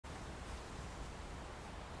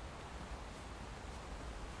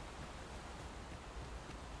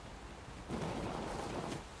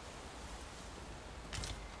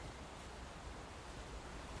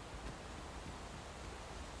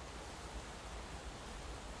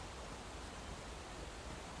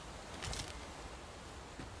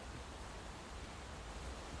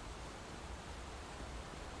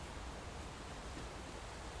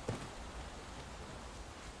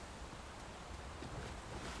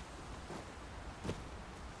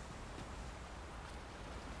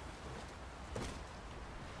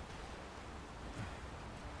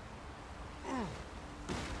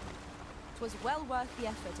'Twas well worth the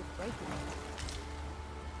effort of breaking it.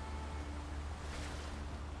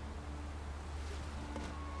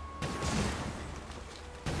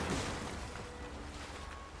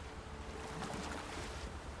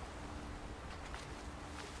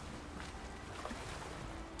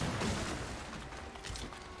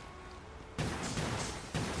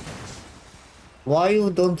 Why you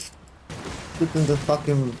don't put in the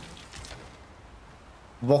fucking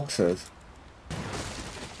boxes?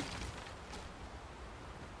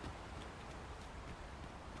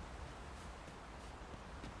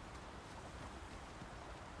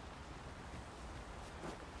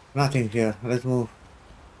 Nothing here. Let's move.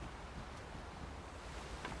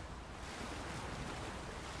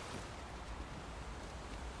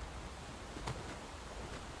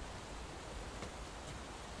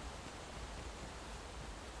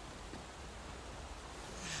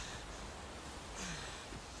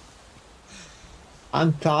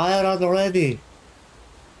 I'm tired already.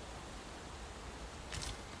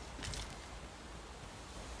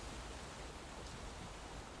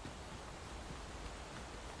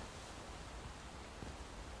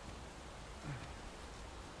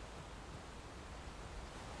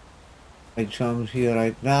 I jumped here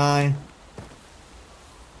right now.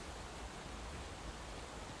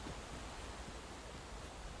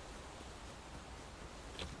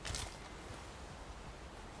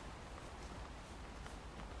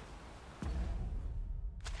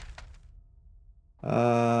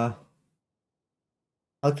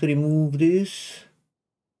 How to remove this?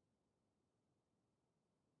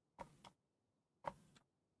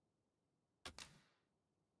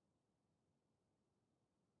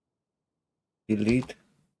 Delete.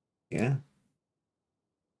 Yeah.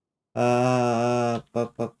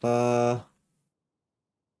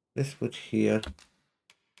 Let's put here.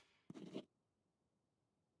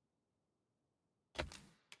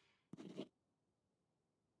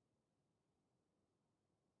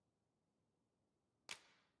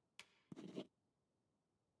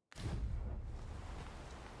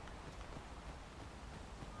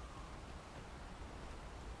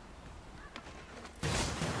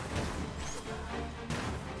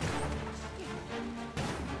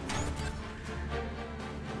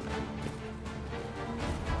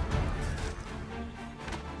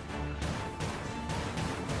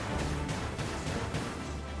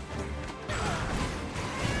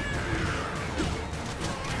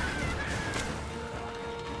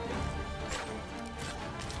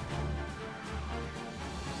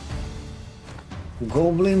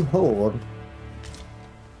 Goblin Horde.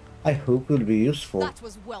 I hope it will be useful. That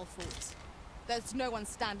was well fought. There's no one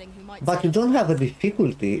standing who might. But you don't have a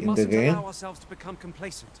difficulty in the game. Allow ourselves to become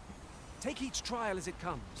complacent. Take each trial as it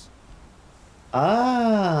comes.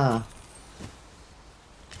 Ah.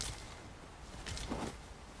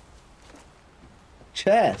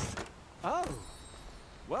 Chest. Oh,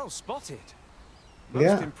 well spotted.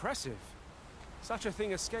 Yeah. Most impressive. Such a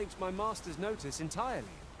thing escapes my master's notice entirely.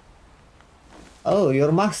 Oh,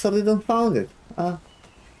 your master didn't found it. Ah.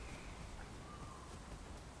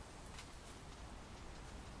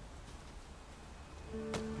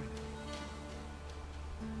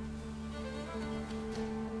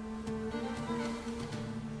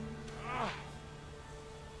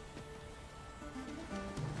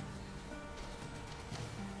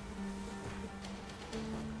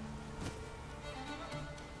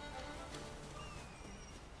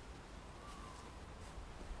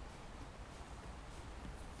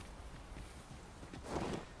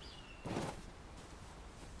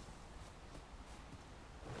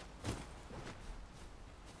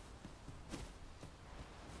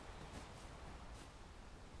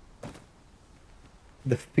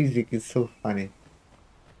 The physics is so funny.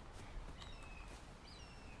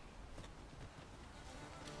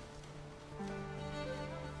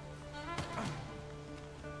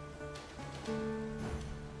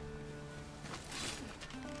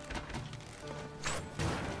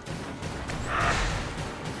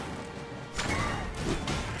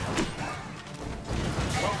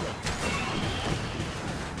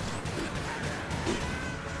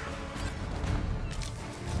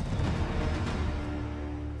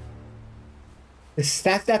 The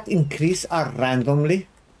stats that increase are randomly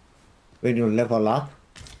when you level up.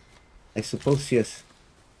 I suppose yes.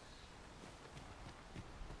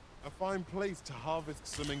 A fine place to harvest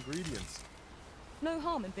some ingredients. No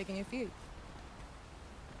harm in picking a few.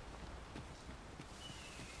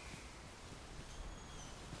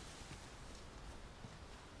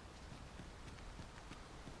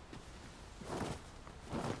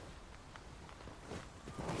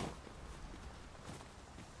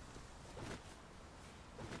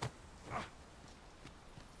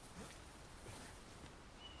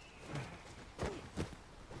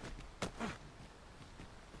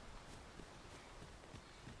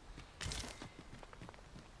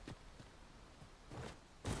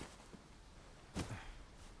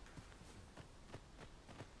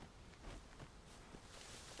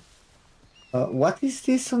 What is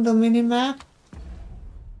this on the minimap?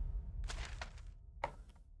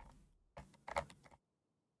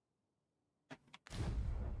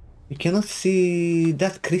 You cannot see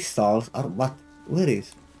that crystals or what? Where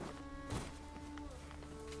is?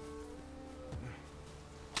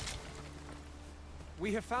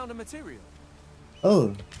 We have found a material.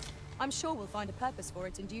 Oh, I'm sure we'll find a purpose for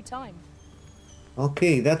it in due time.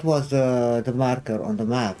 okay, that was the marker on the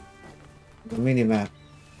map, the minimap.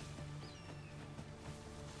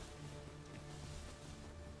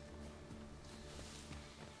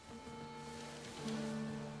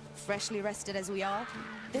 Freshly rested as we are,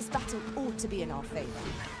 this battle ought to be in our favor.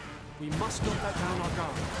 We must not let down our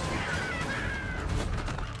guard.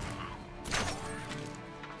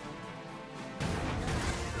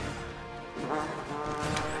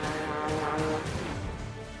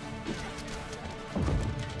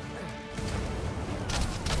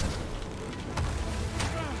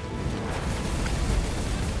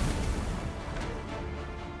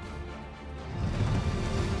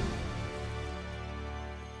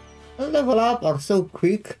 Level up are so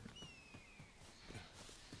quick.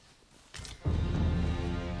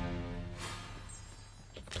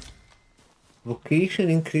 Vocation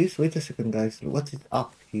increase. Wait a second, guys. What is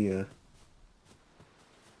up here?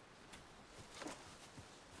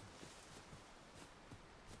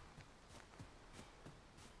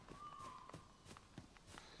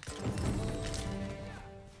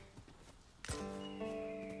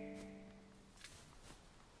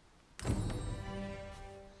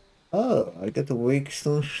 Oh, I get a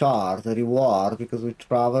Wakestone shard, a reward because we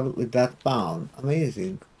travel with that pound.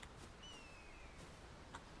 Amazing.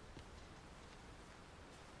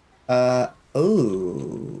 Oh.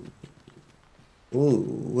 Oh,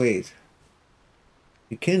 wait.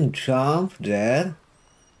 You can jump there.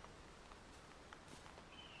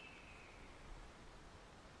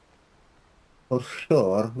 For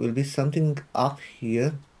sure, will be something up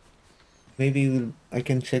here. Maybe I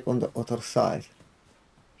can check on the other side.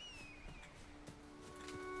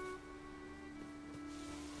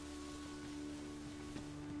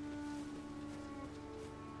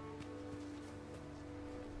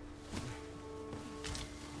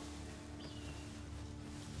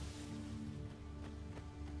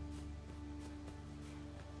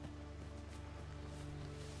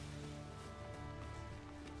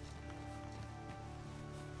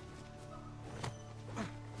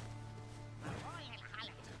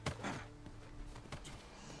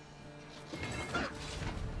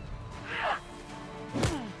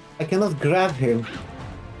 I cannot grab him.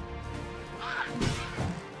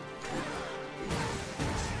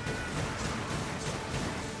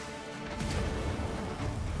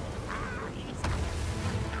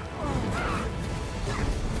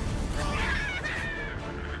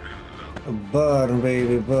 Burn,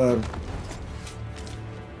 baby, burn.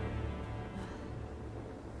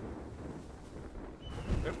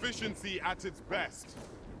 Efficiency at its best.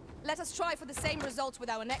 Let us try for the same result with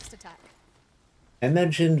our next attack.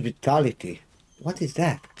 Emergent vitality. What is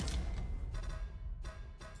that?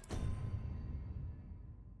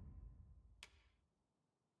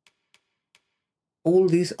 All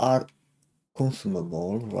these are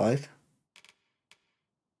consumable, right?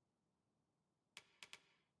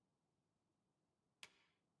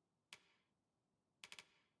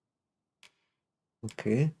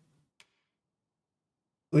 Okay.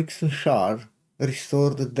 Wixen shard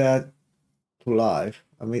restored the dead to life.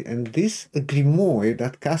 I mean, and this a grimoire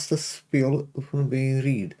that casts a spell upon being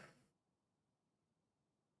read.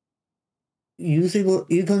 Usable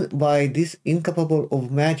even by this incapable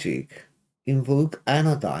of magic. Invoke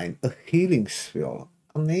anodyne, a healing spell.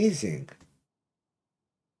 Amazing.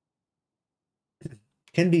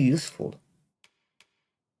 Can be useful.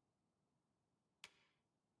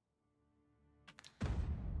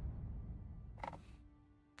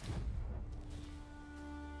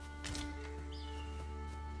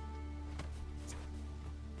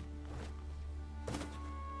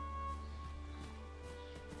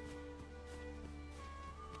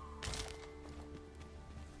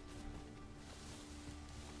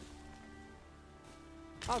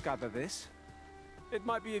 I'll gather this. It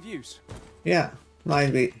might be of use. Yeah,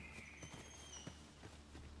 might be.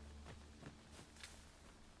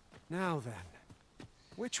 Now then,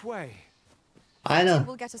 which way? I know. It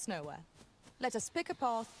will get us nowhere. Let us pick a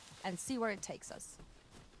path and see where it takes us.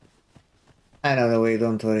 I know the way,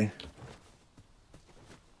 don't worry.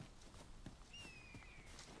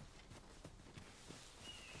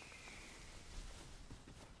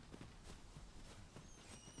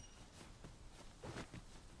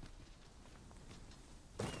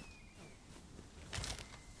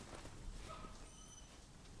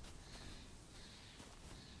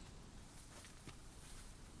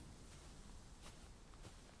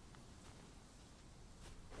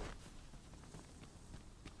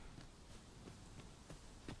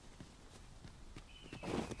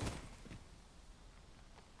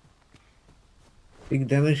 Big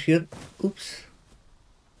damage here. Oops.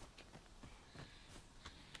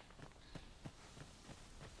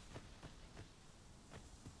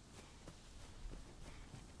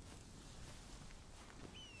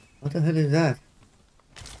 What the hell is that?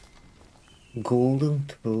 Golden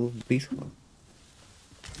toe beetle.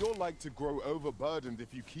 You're like to grow overburdened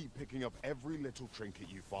if you keep picking up every little trinket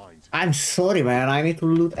you find. I'm sorry, man. I need to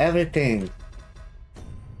loot everything.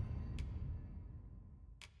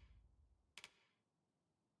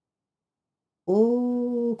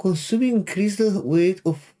 Oh, consuming increase the weight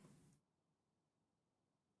of.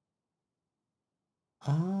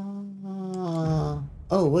 Ah.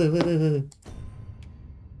 Oh, wait.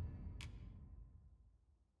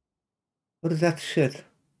 What is that shit?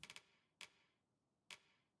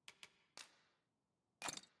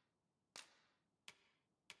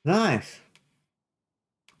 Nice.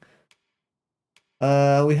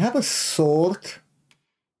 We have a sword.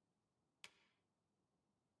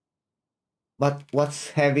 But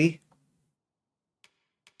what's heavy?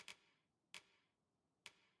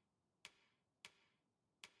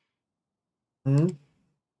 Hmm?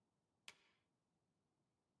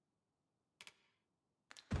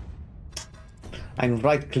 I'm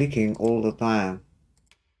right clicking all the time.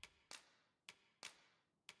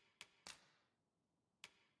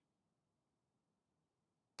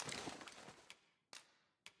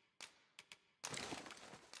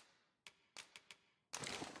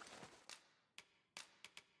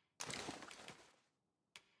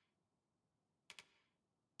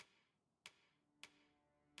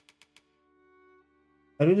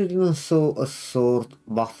 I really didn't saw a sword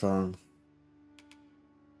button.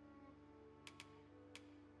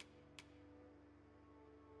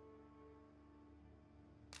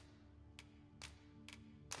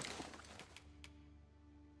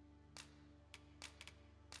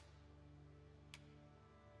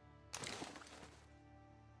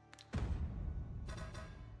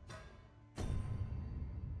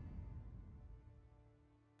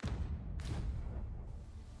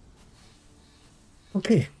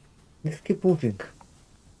 Okay, let's keep moving.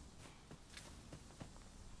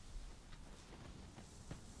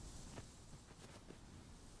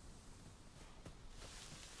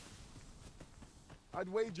 I'd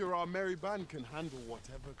wager our merry band can handle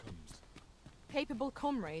whatever comes. Capable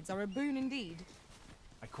comrades are a boon indeed.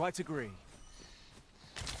 I quite agree.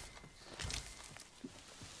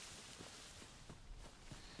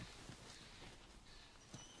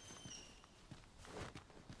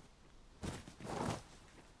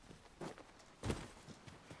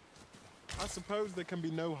 I suppose there can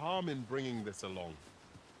be no harm in bringing this along.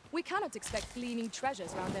 We cannot expect gleaming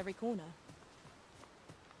treasures round every corner.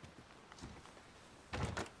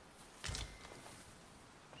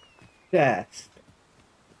 Chest.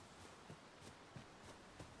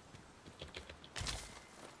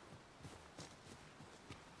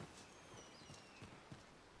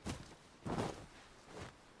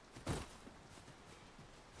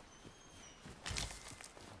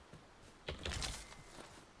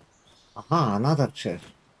 Aha, another chest.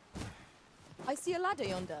 I see a ladder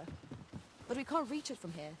yonder, but we can't reach it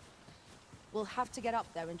from here. We'll have to get up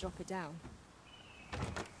there and drop it down.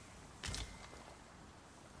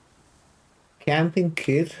 Camping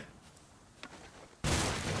kit.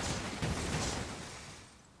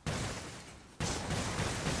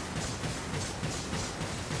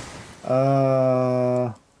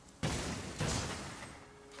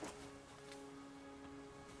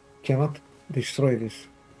 Cannot destroy this.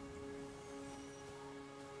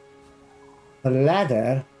 A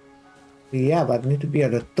ladder? Yeah, but need to be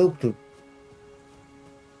at the top to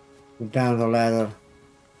go down the ladder.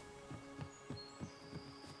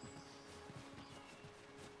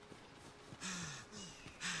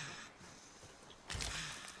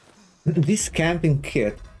 This camping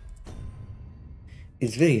kit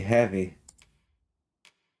is very heavy.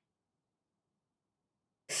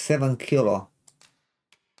 7 kilo.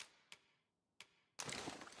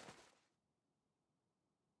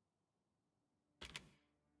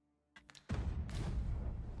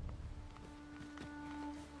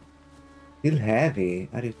 Still heavy?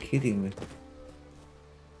 Are you kidding me?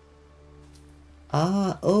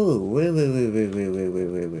 Ah, oh,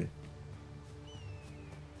 wait.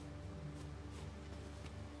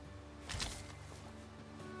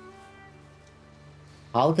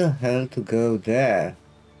 How the hell to go there?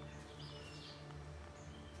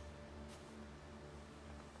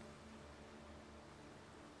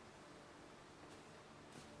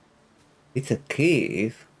 It's a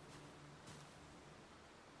cave.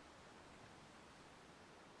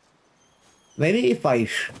 Maybe if I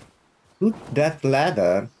shoot that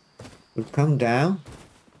ladder, it will come down.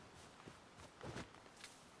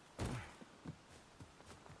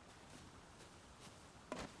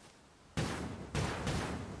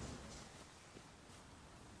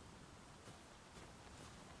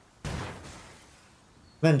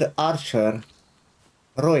 Man, the archer.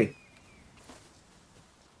 Roy.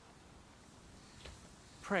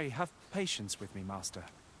 Pray have patience with me, Master.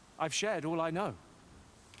 I've shared all I know.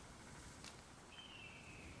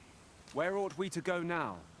 Where ought we to go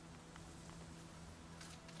now?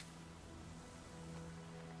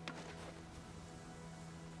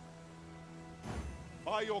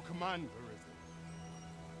 By your command, Arisen.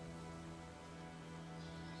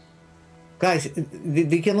 Guys,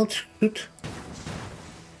 they cannot shoot.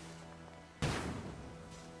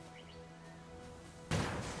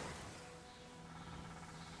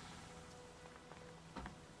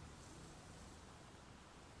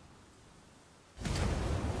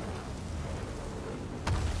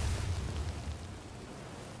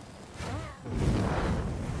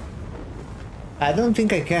 I don't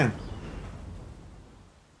think I can.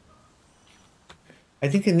 I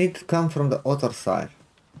think I need to come from the other side.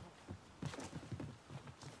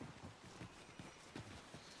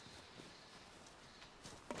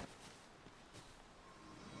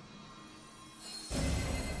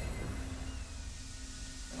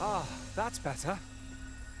 Ah, that's better.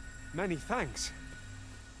 Many thanks.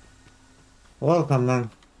 Welcome, man.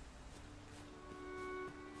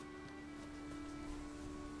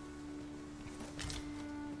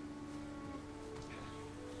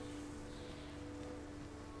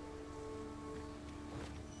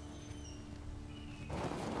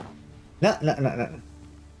 No.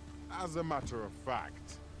 As a matter of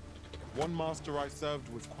fact, one master I served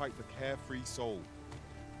was quite the carefree soul,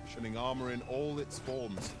 shunning armor in all its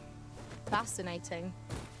forms. Fascinating.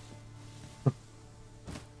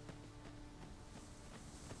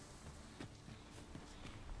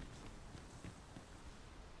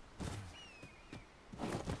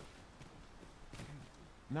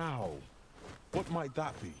 Now, what might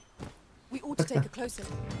that be? We ought to take a closer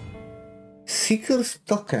look. Seeker's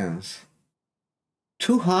tokens.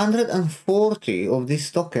 240 of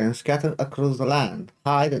these tokens scattered across the land,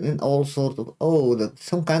 hidden in all sorts of... Oh, that's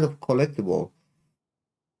some kind of collectible.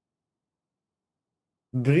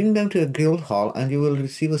 Bring them to a guild hall and you will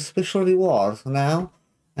receive a special reward now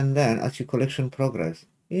and then as your collection progress.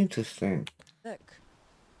 Interesting. Look,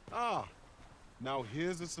 Ah, now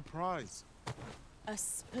here's a surprise. a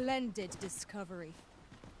splendid discovery.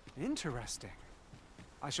 Interesting.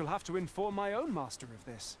 I shall have to inform my own master of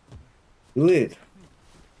this. Do it.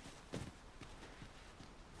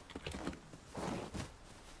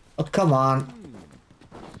 Oh, come on.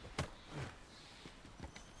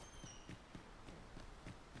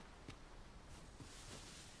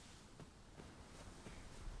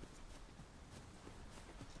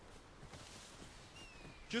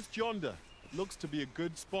 Just yonder. Looks to be a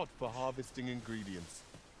good spot for harvesting ingredients.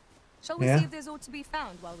 Shall we Yeah. see if there's aught to be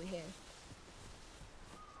found while we're here?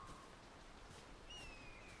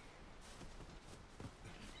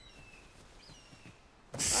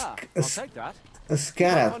 Ah, I'll take that. A I'll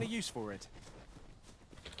scarab. find a use for it.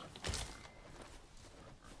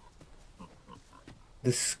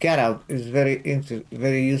 The scarab is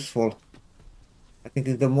very useful. I think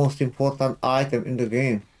it's the most important item in the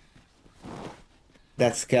game.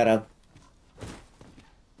 That scarab.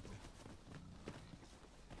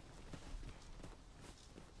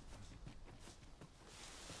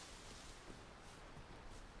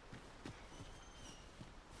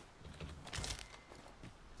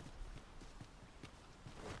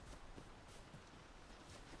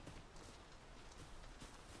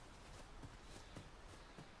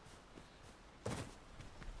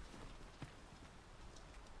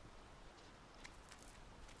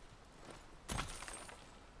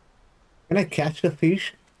 Can I catch the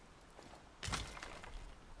fish?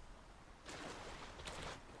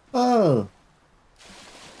 Oh.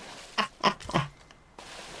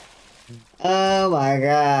 Oh my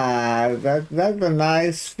god. That's a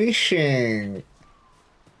nice fishing.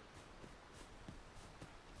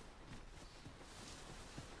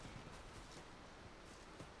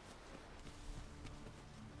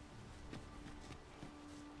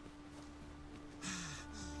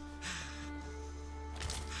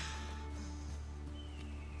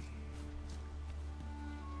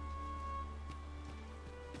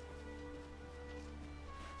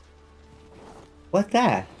 What's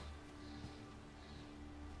that?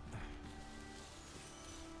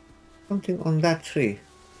 Something on that tree.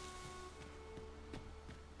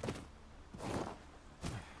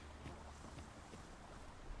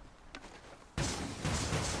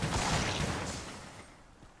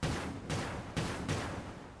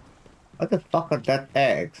 What the fuck are that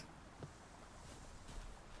eggs?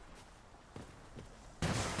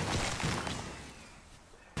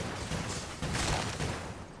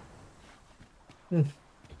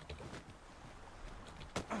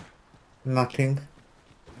 Nothing.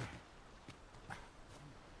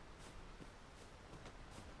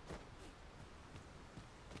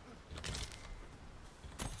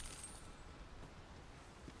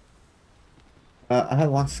 I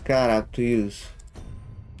have one scarab to use.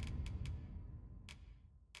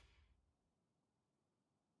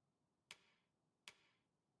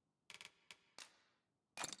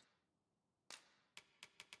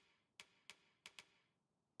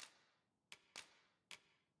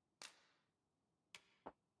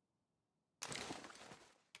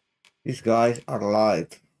 These guys are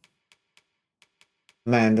light.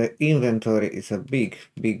 Man, the inventory is a big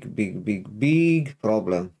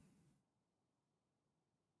problem.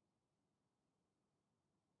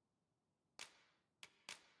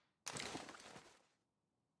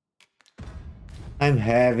 I'm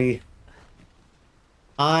heavy.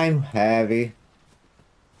 I'm heavy.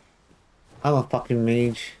 I'm a fucking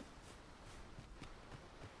mage.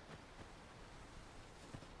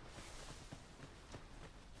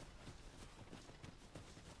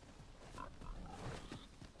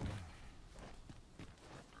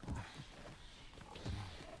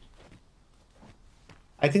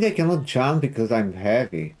 I think I cannot jump because I'm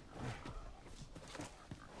heavy.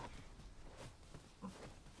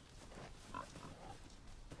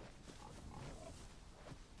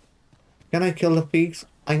 Can I kill the pigs?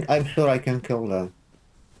 I'm sure I can kill them.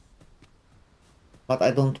 But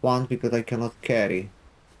I don't want because I cannot carry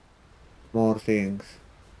more things.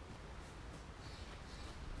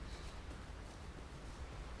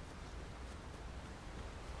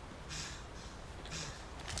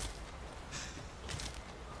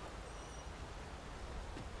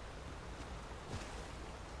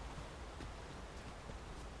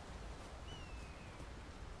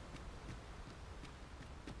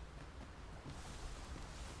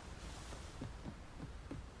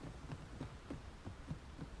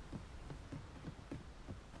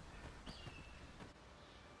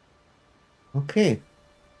 Okay.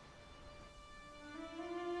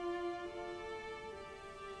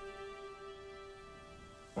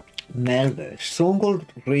 Melve, stronghold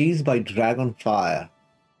raised by dragon fire.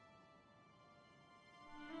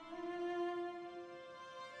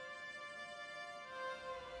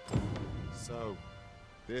 So,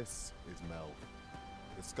 this is Melv.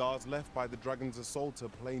 The scars left by the dragon's assault are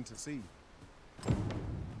plain to see.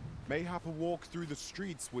 Mayhap a walk through the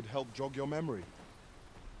streets would help jog your memory.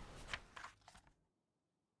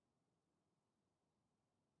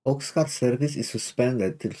 Oxcart service is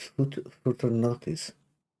suspended till further notice.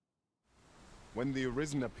 When the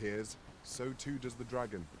Arisen appears, so too does the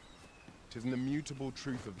dragon. 'Tis an immutable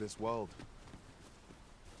truth of this world.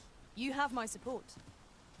 You have my support.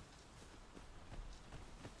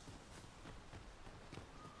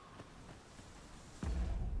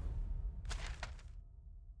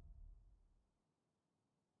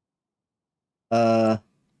 Uh,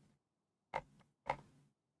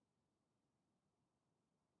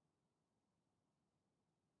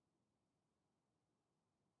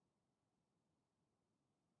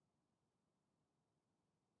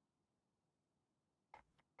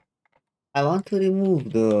 I want to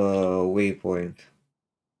remove the waypoint.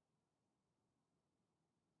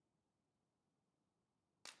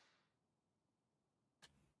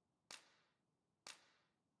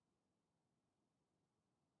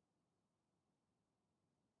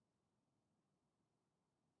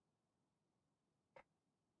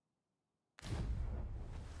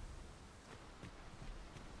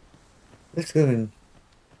 Let's go in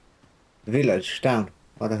village, town.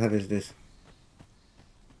 What the hell is this?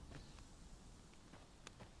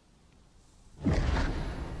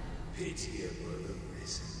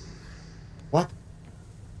 What?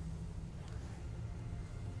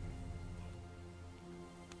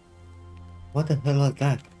 What the hell was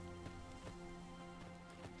that?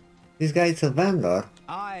 This guy is a vendor.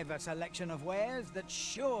 I've a selection of wares that's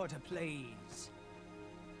sure to please.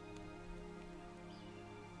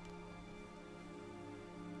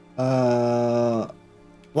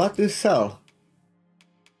 What do you sell?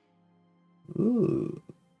 Ooh,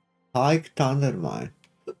 Pike Thunder Mine.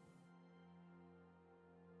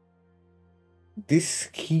 This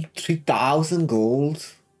key 3,000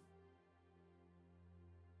 gold.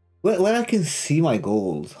 Where I can see my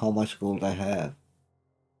gold, how much gold I have.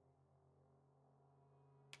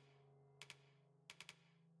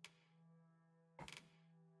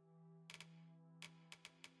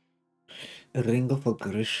 A ring of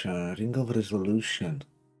aggression, ring of resolution.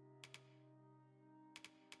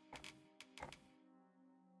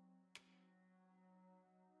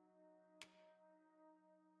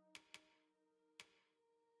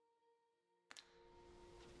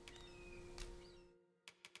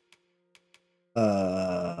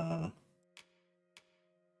 Uh,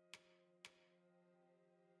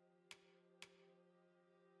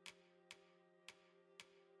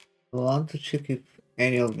 I want to check if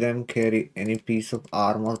any of them carry any piece of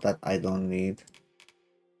armor that I don't need.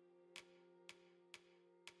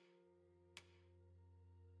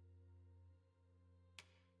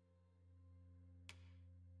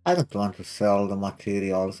 I don't want to sell the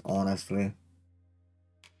materials, honestly.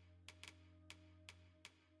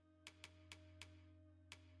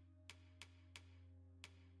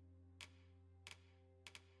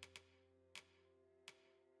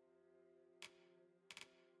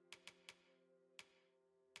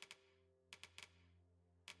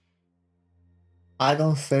 I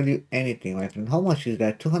don't sell you anything, my friend. How much is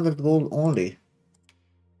that? 200 gold only.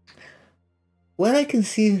 Where I can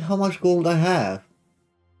see how much gold I have?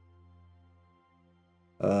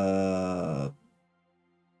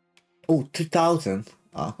 Oh, 2,000.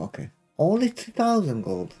 Ah, okay. Only 2,000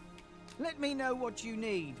 gold. Let me know what you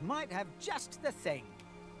need. Might have just the thing.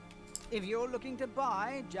 If you're looking to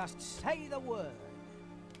buy, just say the word.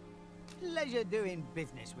 Pleasure doing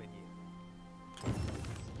business with you.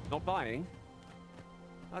 Not buying?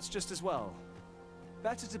 That's just as well.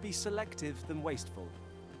 Better to be selective than wasteful.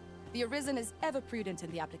 The Arisen is ever prudent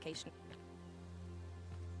in the application.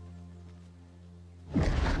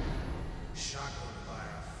 Shackled by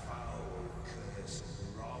a foul curse,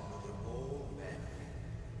 robbed of all memory.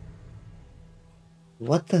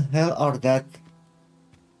 What the hell are that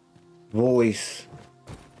voice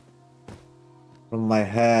from my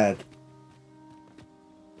head?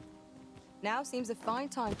 Now seems a fine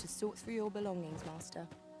time to sort through your belongings, Master.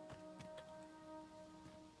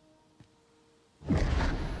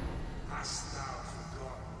 Hast thou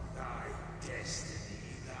forgotten thy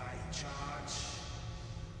destiny, thy charge?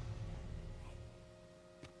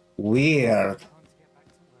 Weird.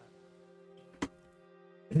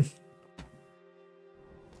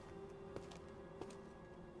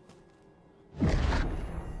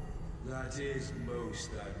 That is most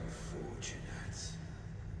unfortunate.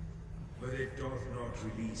 But it doth not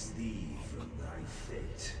release thee from thy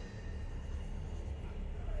fate.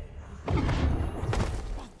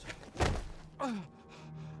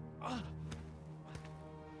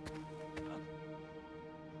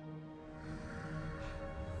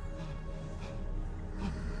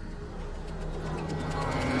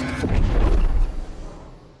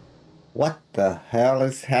 What the hell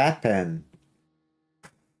has happened?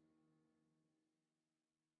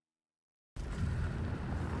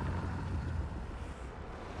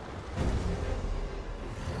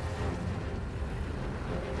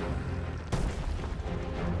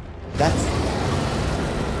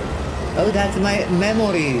 Oh, that's my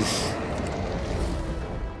memories.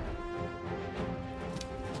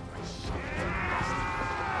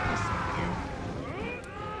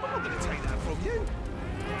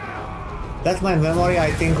 That's my memory,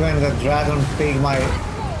 I think, when the dragon take my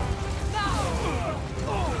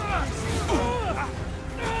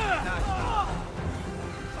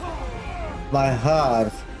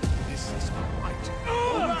heart.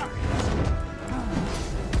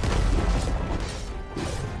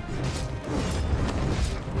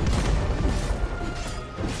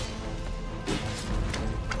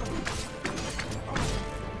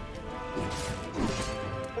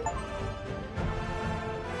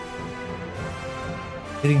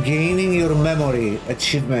 Regaining your memory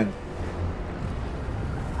achievement.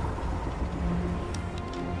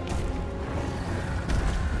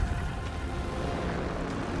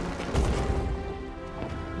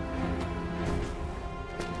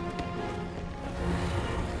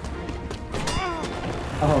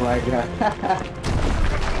 Oh my god.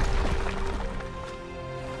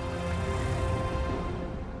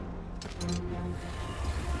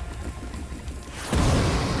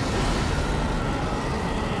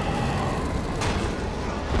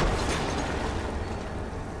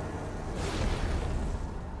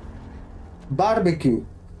 Barbecue.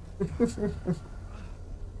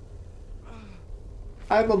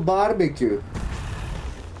 I'm a barbecue.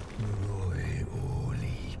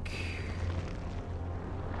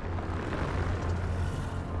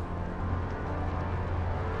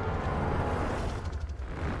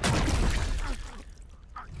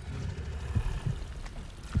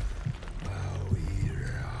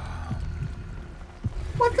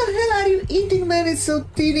 What the hell are you eating, man? It's so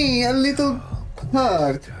teeny, a little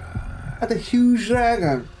hurt. At a huge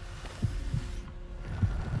dragon.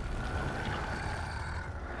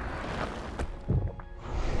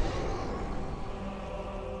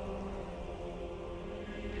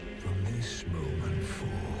 From this moment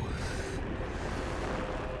forth,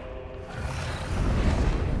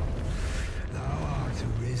 thou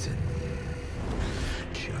Arisen.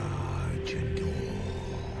 Charge and all.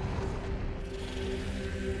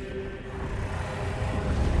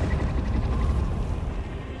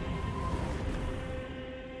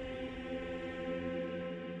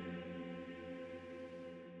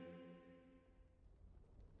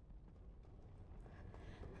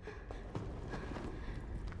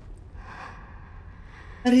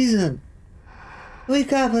 Arisen!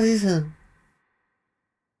 Wake up, Arisen!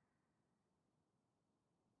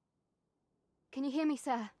 Can you hear me,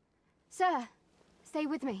 sir? Sir, stay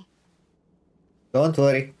with me. Don't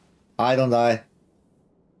worry, I don't die.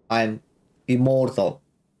 I'm immortal,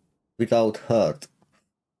 without hurt.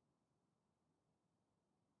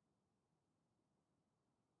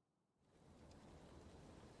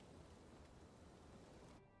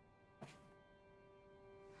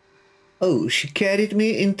 Oh, she carried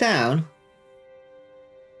me in town?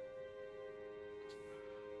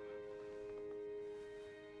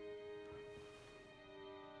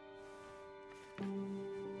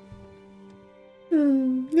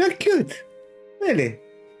 You're cute. Really.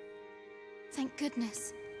 Thank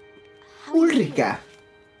goodness. How are you doing? Ulrika.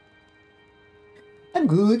 I'm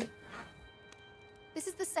good. This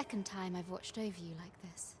is the second time I've watched over you like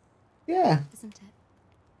this, Yeah. isn't it?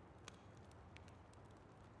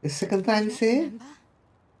 The second time you Don't say it? remember?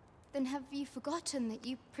 Then have you forgotten that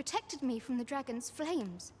you protected me from the dragon's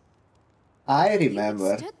flames? I You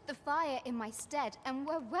remember. withstood the fire in my stead and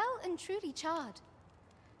were well and truly charred.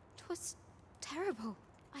 'Twas terrible.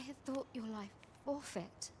 I had thought your life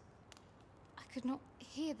forfeit. I could not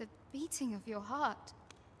hear the beating of your heart.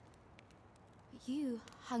 But you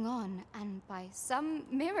hung on and by some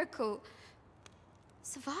miracle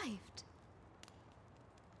survived.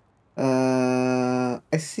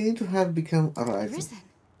 I seem to have become Arisen. Arisen.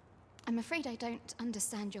 I'm afraid I don't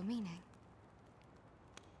understand your meaning.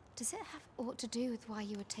 Does it have aught to do with why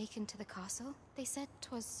you were taken to the castle? They said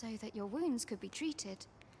 'twas so that your wounds could be treated,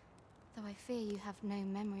 though I fear you have no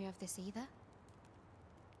memory of this either.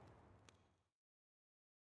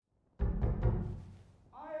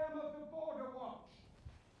 I am of the Border Watch.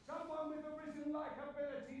 Someone with Arisen-like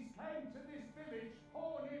abilities came to this village,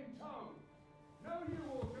 horn in tow. Know you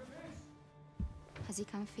aught of this? Has he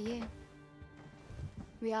come for you?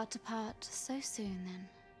 We are to part so soon, then.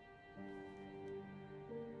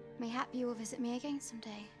 Mayhap you will visit me again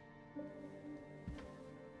someday.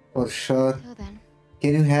 For sure. Till then,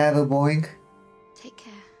 Can you have a boing? take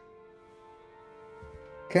care.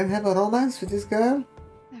 Can I have a romance with this girl?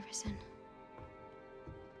 Arisen.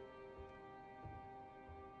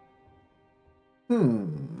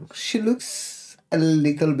 She looks a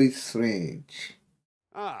little bit strange.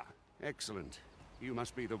 Ah, excellent. You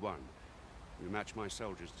must be the one. You match my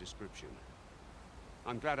soldier's description.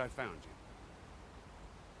 I'm glad I found you.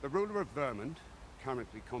 The ruler of Vermont,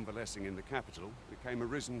 currently convalescing in the capital, became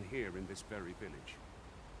Arisen here in this very village.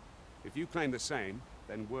 If you claim the same,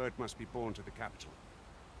 then word must be borne to the capital.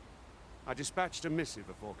 I dispatched a missive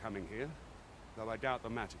before coming here, though I doubt the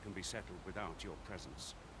matter can be settled without your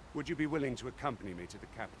presence. Would you be willing to accompany me to the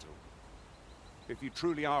capital? If you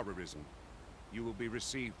truly are Arisen, you will be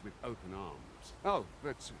received with open arms. Oh,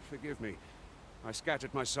 but forgive me. I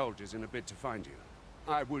scattered my soldiers in a bid to find you.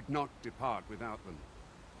 I would not depart without them.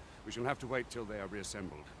 We shall have to wait till they are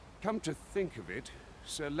reassembled. Come to think of it,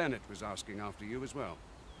 Sir Leonard was asking after you as well.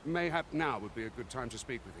 Mayhap now would be a good time to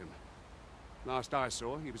speak with him. Last I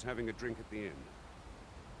saw, he was having a drink at the inn.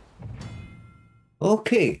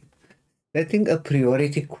 Okay. Setting a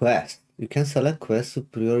priority quest. You can select quests to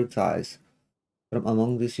prioritize from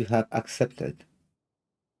among these you have accepted.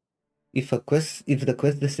 If the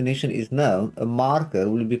quest destination is known, a marker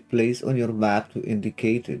will be placed on your map to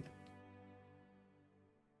indicate it.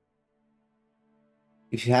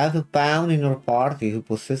 If you have a pawn in your party who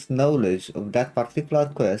possesses knowledge of that particular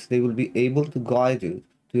quest, they will be able to guide you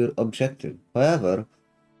to your objective. However,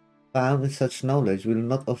 pawn with such knowledge will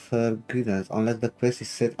not offer guidance unless the quest is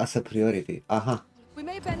set as a priority. Aha. We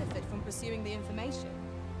may benefit from pursuing the information.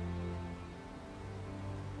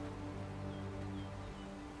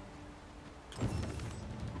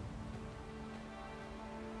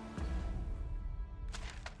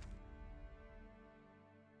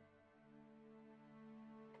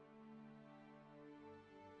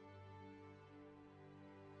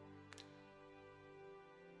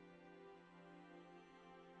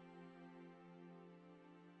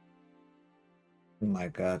 Oh my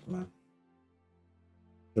god, man.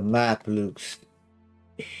 The map looks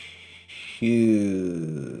huge.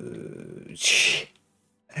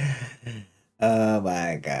 Oh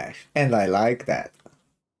my gosh. And I like that.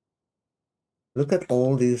 Look at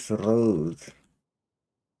all these roads.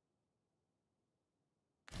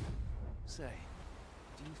 Say,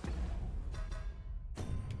 do you think...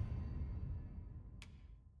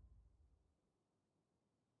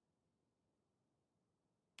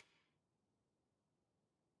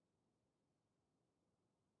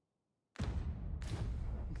 I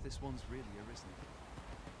think this one's really Arisen.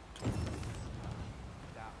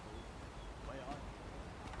 Doubtful. Way on.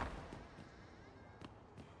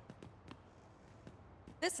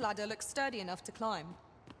 This ladder looks sturdy enough to climb.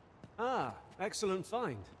 Ah, excellent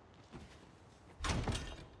find.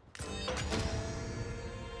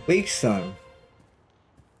 Wakestone.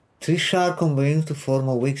 3 shards combined to form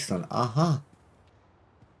a wakestone. Aha.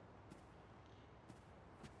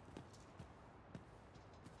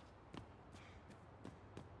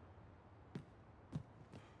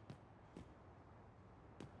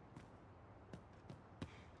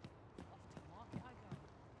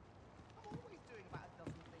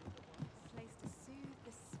 Place to soothe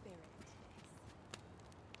the spirit.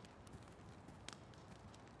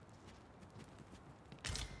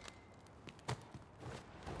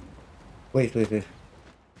 Wait.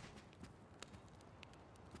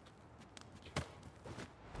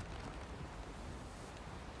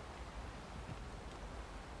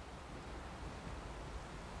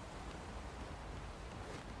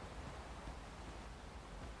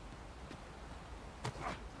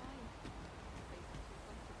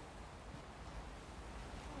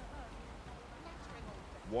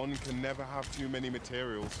 One can never have too many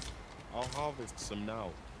materials. I'll harvest some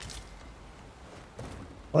now.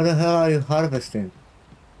 What the hell are you harvesting?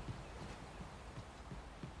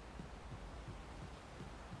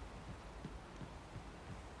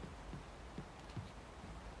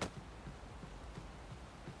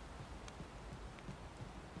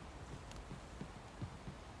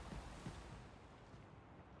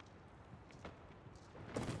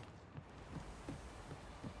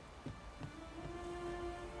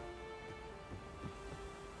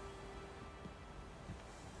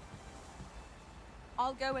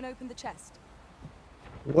 I'll go and open the chest.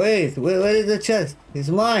 Wait, where is the chest? It's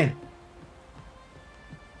mine.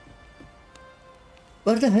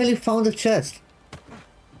 Where the hell you found the chest?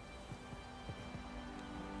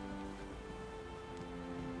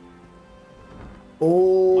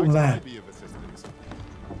 Oh Might I man. be of assistance?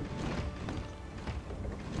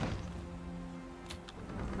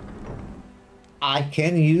 I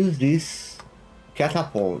can use this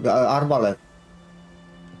catapult, the arbalest.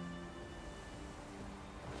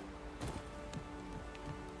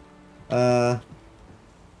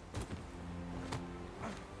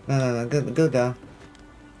 No, go down.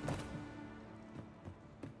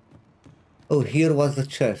 Oh, here was the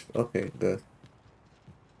chest. Okay, good.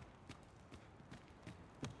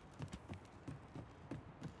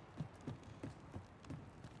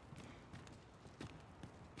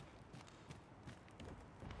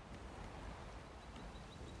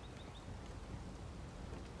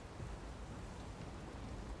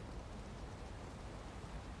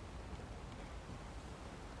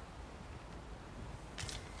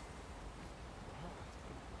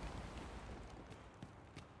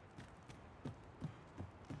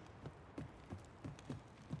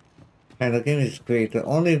 And the game is great. The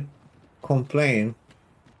only complaint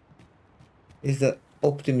is the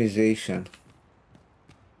optimization.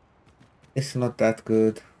 It's not that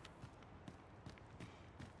good.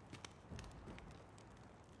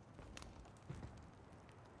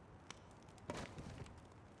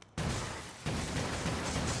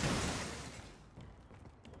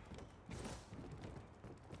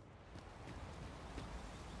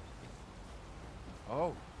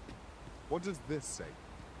 Oh, what does this say?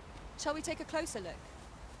 Shall we take a closer look?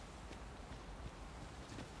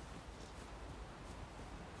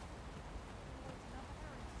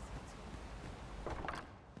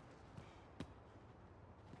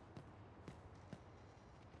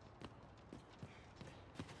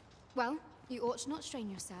 Well, you ought not strain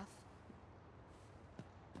yourself.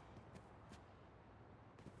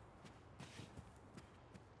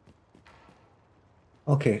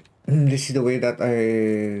 Okay, this is the way that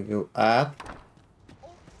I go up.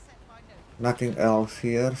 Nothing else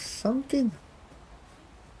here. Something.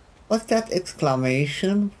 What's that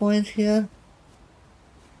exclamation point here?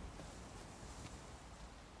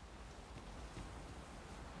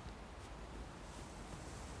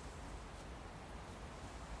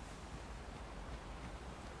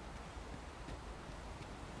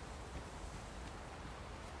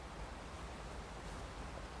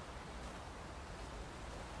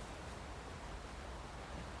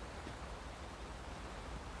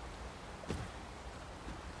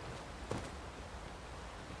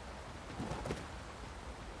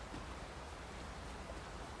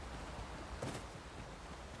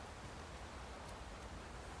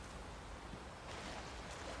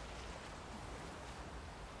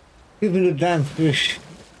 Give me the damn fish.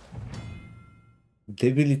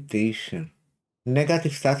 Debilitation.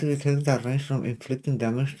 Negative status returns that range from inflicting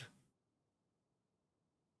damage.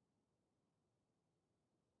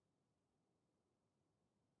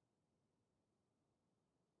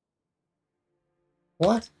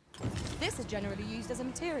 What? This is generally used as a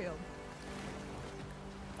material.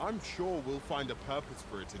 I'm sure we'll find a purpose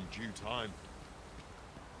for it in due time.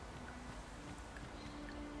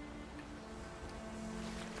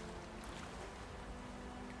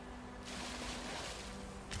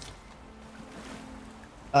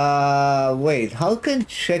 Wait, how can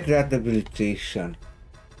check that debilitation?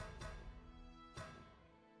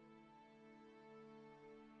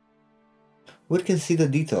 We can see the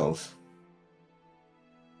details.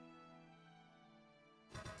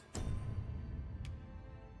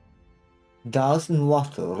 Doused in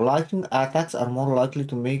water, lightning attacks are more likely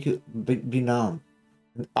to make you be numb.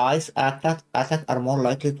 And ice attacks are more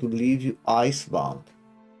likely to leave you icebound.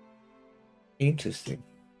 Interesting.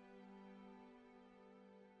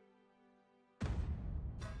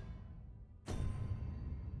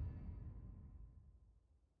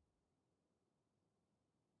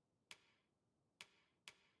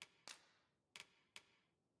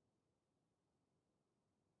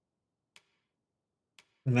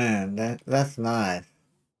 Man, that's nice.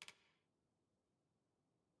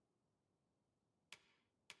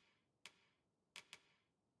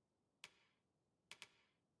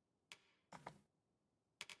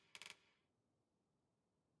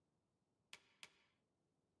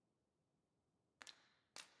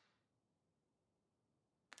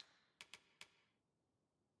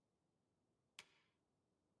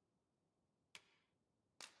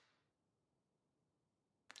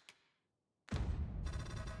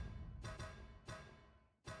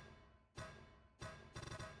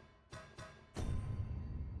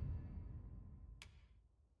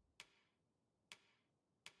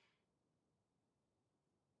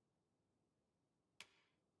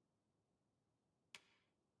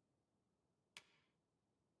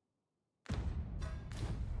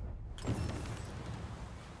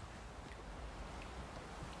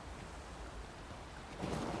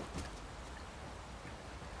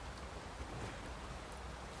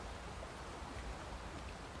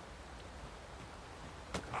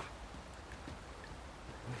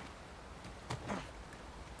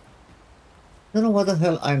 I don't know what the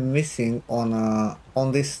hell I'm missing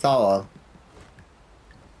on this tower.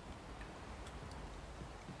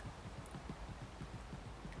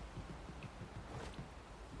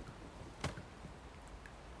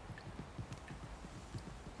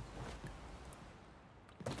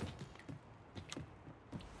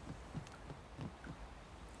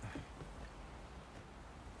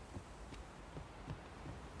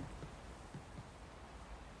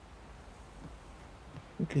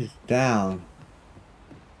 It is down.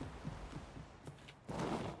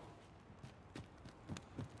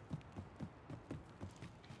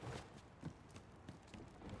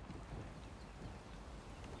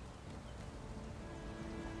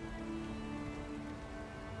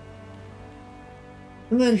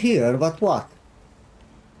 We're here, but what?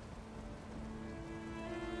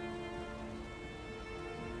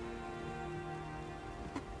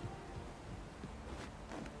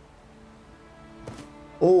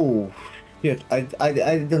 Oh shit! I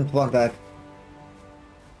didn't want that.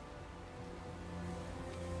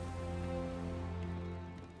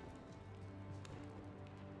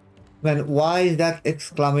 Man, why is that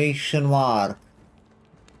exclamation mark?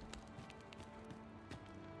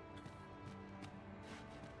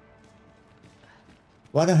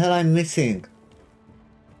 What the hell I'm missing?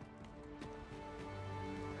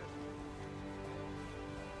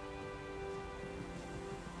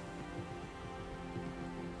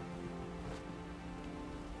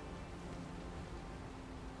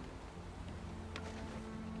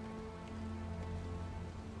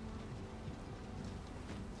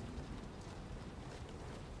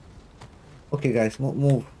 Okay guys,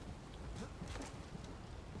 move.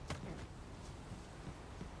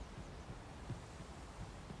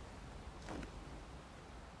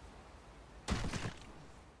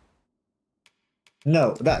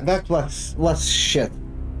 No, that was shit.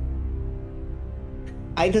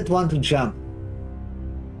 I didn't want to jump.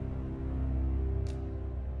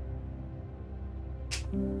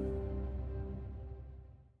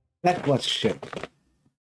 That was shit.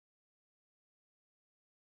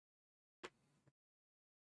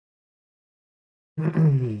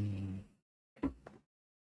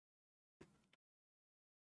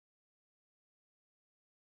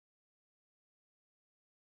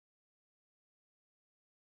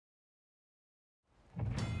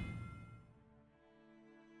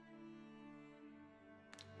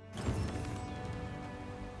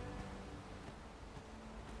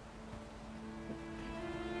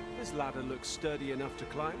 This ladder looks sturdy enough to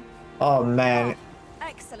climb. Oh man,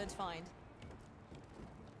 Excellent find.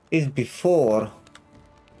 it's before.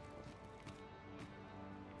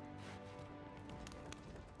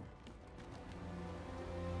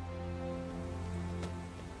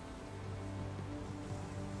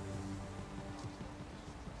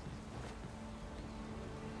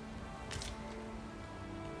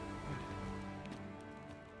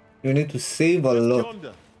 You need to save a Just lot.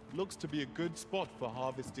 yonder looks to be a good spot for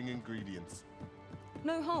harvesting ingredients.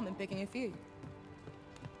 No harm in picking a few.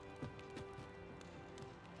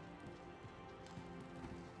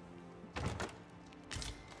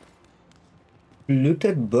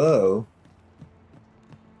 Looted bow.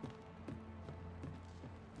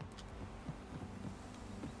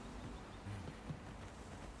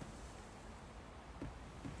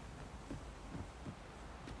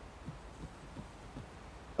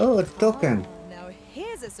 Oh, a token. Now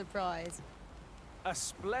here's a surprise. A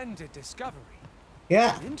splendid discovery.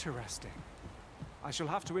 Yeah, Interesting. I shall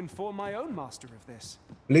have to inform my own master of this.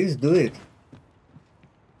 please do it.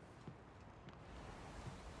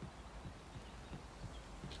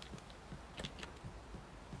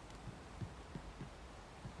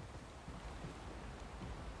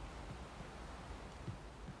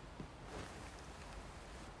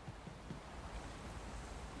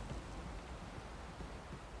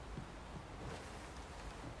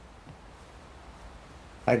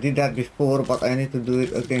 I did that before, but I need to do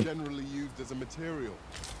it This is again. generally used as a material.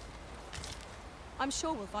 I'm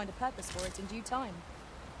sure we'll find a purpose for it in due time.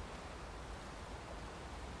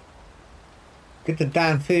 Get the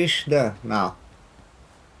damn fish there now.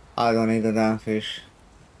 I don't need the damn fish.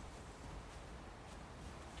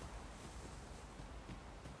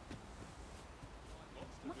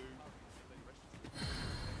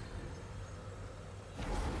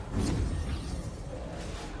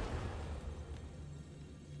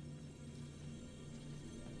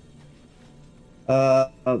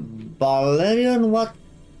 Valerian, what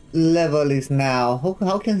level is now?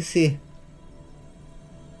 How can you see?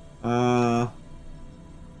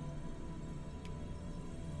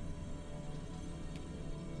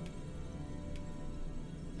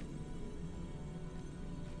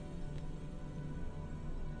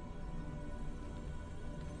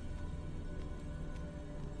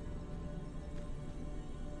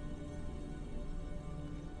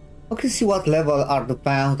 I can see what level are the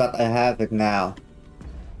pounds that I have it now.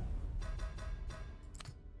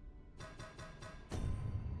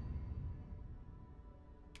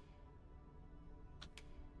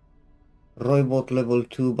 Roybot level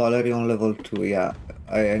 2, Valerian level 2, yeah.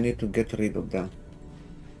 I need to get rid of them.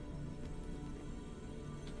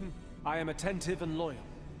 I am attentive and loyal,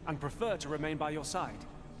 and prefer to remain by your side.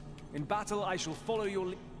 In battle, I shall follow your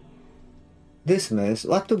lead. Dismiss?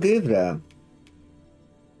 What to give them?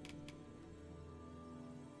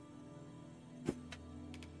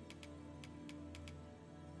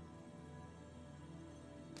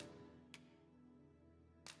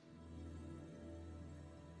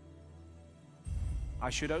 I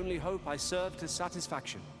should only hope I serve to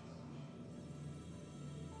satisfaction.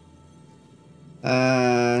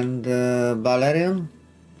 And Valerian?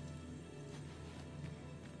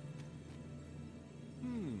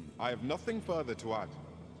 I have nothing further to add.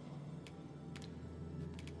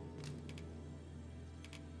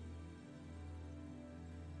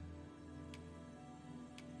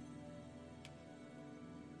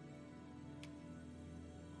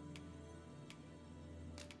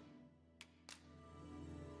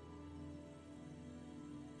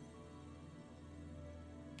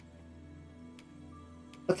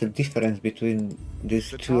 What's the difference between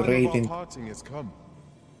these The two time of our rating? parting has come.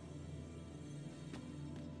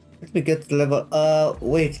 Let me get level.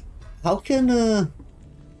 Wait. How can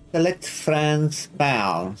select friends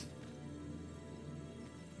pounds?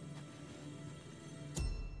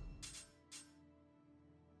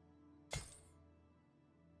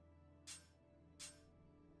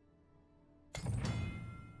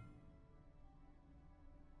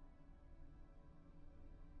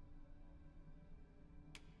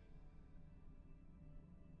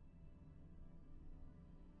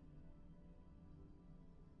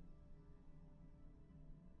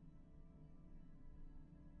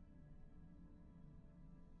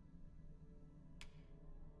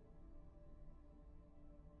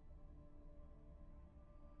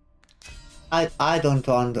 I don't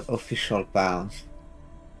want the official pounds.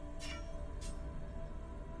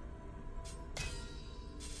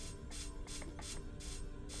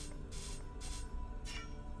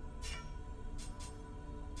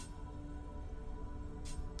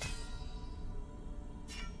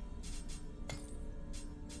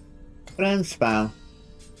 Friends pound.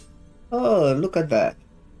 Oh, look at that.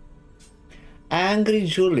 Angry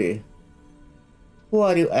Julie. Who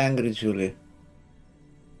are you, Angry Julie?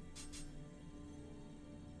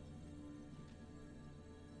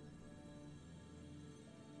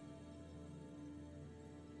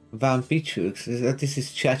 Vampichux. This is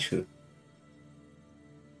Chachu.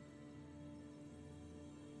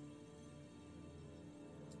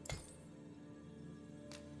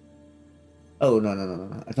 Oh, no, no, no,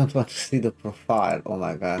 no. I don't want to see the profile. Oh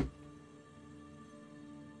my god.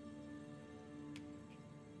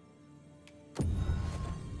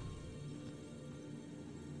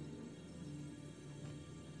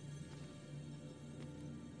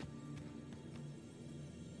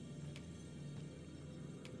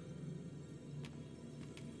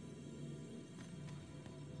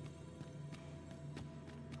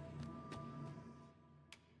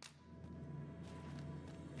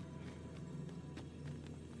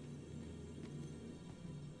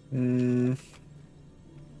 Hmm.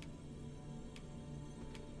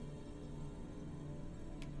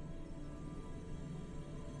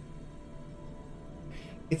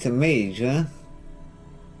 It's a mage, huh?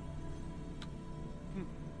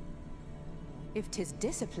 If 'tis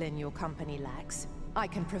discipline your company lacks, I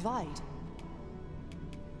can provide.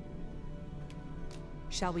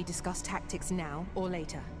 Shall we discuss tactics now or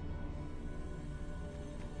later?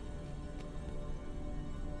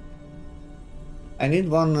 I need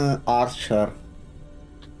one archer.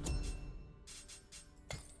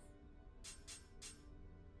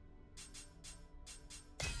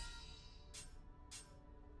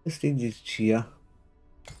 Let's need this Chia.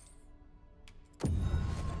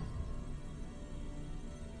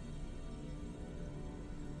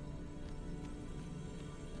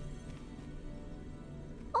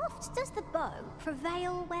 Oft does the bow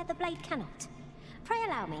prevail where the blade cannot. Pray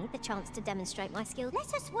allow me the chance to demonstrate my skill.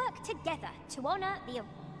 Let us work together to honor the...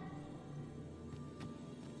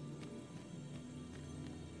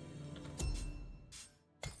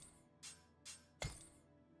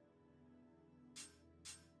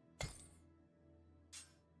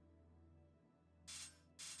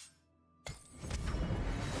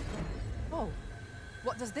 Oh,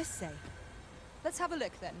 what does this say? Let's have a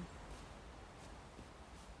look then.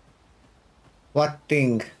 What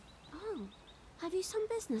thing? Oh, have you some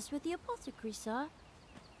business with the apothecary, sir?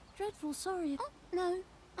 Dreadful sorry. Oh, no,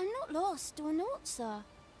 I'm not lost or naught, sir.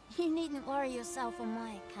 You needn't worry yourself on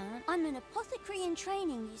my account. I'm an apothecary in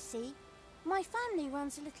training, you see. My family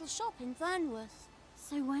runs a little shop in Vernworth.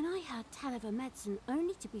 So when I heard tell of a medicine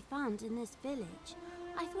only to be found in this village,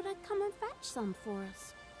 I thought I'd come and fetch some for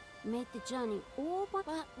us. Made the journey all by...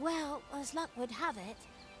 But, well, as luck would have it,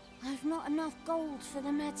 I've not enough gold for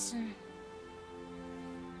the medicine.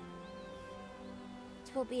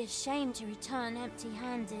 It will be a shame to return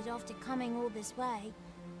empty-handed after coming all this way.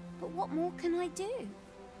 But what more can I do?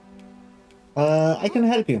 I can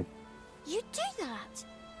help you. You'd do that?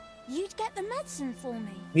 You'd get the medicine for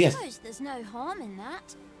me? Yes. Suppose there's no harm in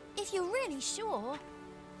that. If you're really sure.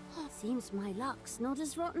 Oh, seems my luck's not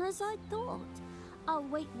as rotten as I thought. I'll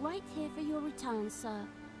wait right here for your return, sir.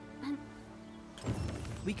 And...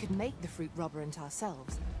 We could make the fruit robberant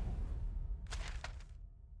ourselves.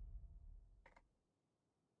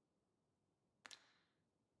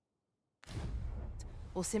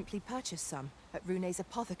 Or simply purchase some at Rune's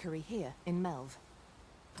apothecary here in Melve.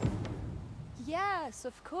 Yes,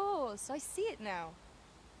 of course. I see it now.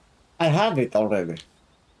 I have it already.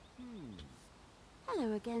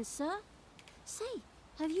 Hello again, sir. Say,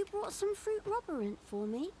 have you brought some fruit robberant for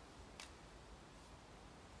me?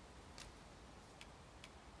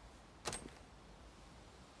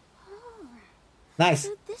 Oh. Nice.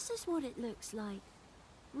 So this is what it looks like.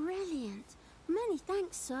 Brilliant. Many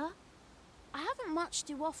thanks, sir. I haven't much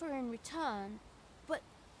to offer in return, but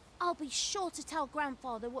I'll be sure to tell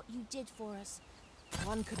Grandfather what you did for us.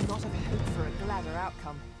 One could not have hoped for a gladder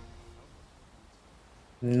outcome.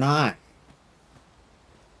 Nice.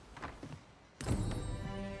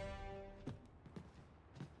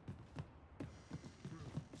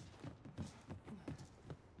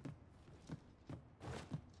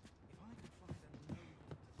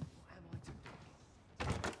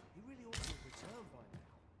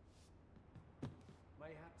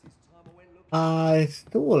 I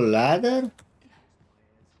stole a ladder?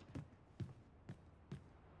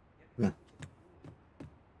 No.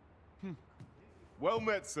 Well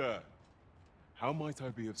met, sir. How might I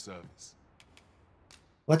be of service?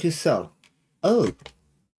 What you sell? Oh.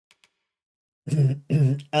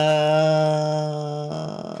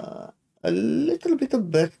 A little bit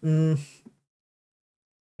of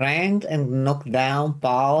strength and knockdown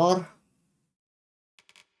power.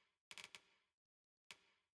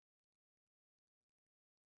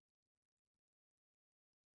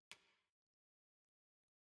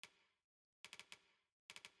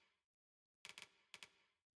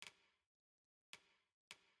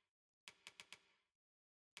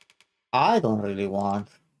 I don't really want.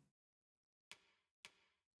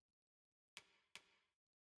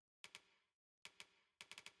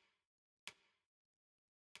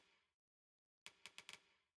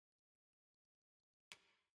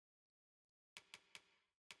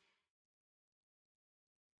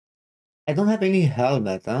 I don't have any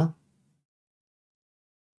helmet, huh?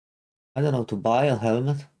 I don't know, to buy a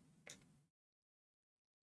helmet.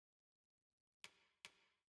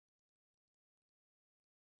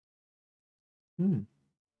 Hmm.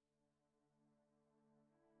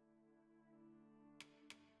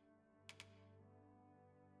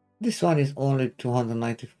 This one is only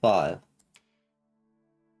 295.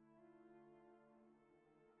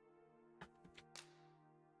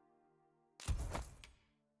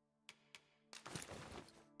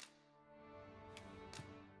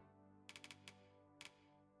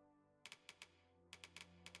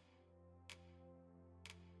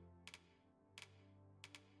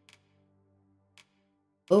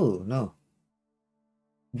 Oh, no.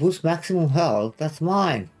 Boost maximum health, that's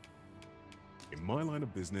mine. In my line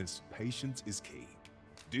of business, patience is key.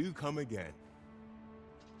 Do come again.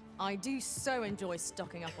 I do so enjoy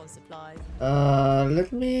stocking up on supplies.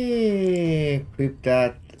 Let me equip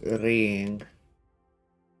that ring.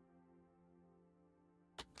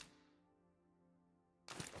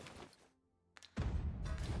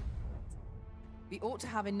 We ought to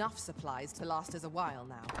have enough supplies to last us a while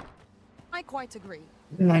now. I quite agree.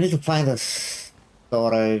 I need to find a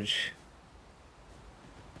storage.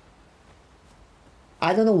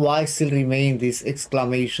 I don't know why still remain this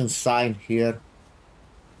exclamation sign here.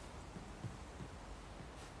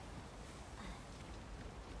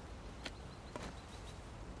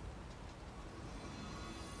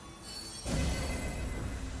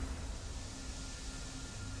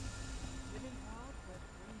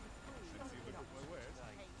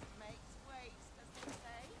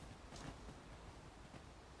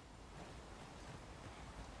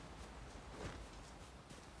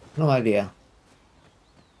 No idea.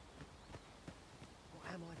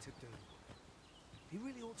 What am I to do? He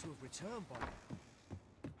really ought to have returned by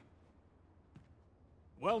now.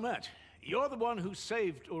 Well met. You're the one who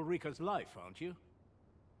saved Ulrika's life, aren't you?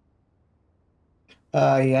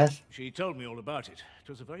 Yes. She told me all about it. It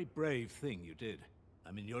was a very brave thing you did.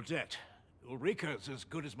 I'm in your debt. Ulrika's as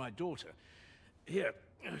good as my daughter. Here,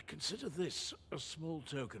 consider this a small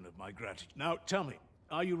token of my gratitude. Now, tell me,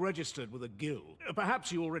 are you registered with a guild?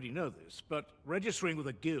 Perhaps you already know this, but registering with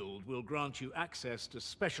a guild will grant you access to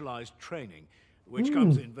specialized training, which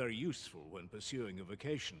comes in very useful when pursuing a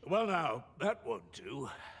vocation. Well now, that won't do.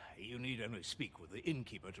 You need only speak with the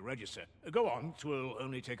innkeeper to register. Go on, 'twill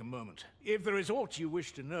only take a moment. If there is aught you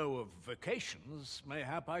wish to know of vocations,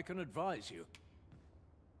 mayhap I can advise you.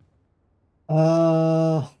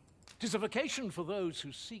 'Tis a vocation for those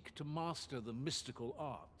who seek to master the mystical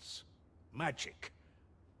arts. Magic.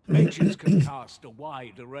 Mages can cast a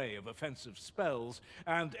wide array of offensive spells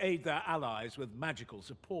and aid their allies with magical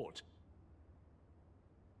support.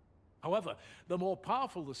 However, the more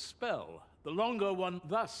powerful the spell, the longer one.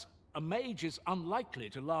 Thus, a mage is unlikely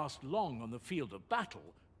to last long on the field of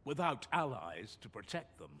battle without allies to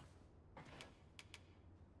protect them.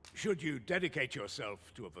 Should you dedicate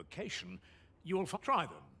yourself to a vocation, you will try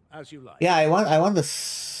them as you like. Yeah, I want the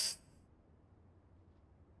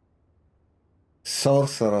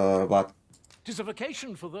sorcerer, but 'Tis a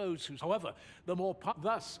vocation for those who. However, the more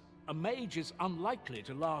thus. A mage is unlikely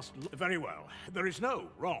to last. Very well. There is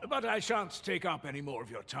no wrong. But I shan't take up any more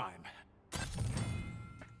of your time.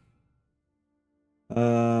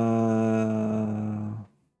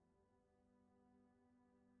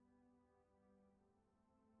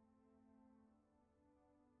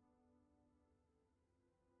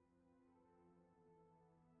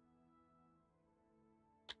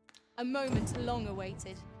 A moment long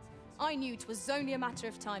awaited. I knew 'twas only a matter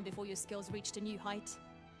of time before your skills reached a new height.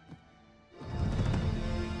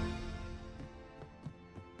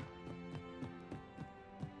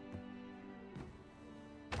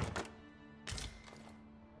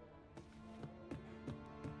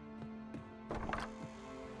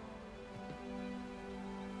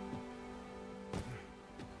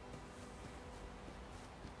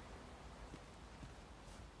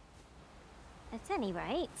 At any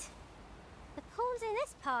rate, the pawns in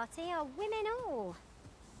this party are women all.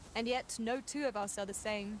 And yet, no two of us are the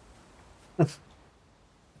same.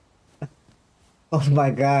 oh my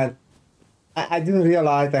god. I didn't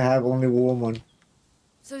realize I have only woman.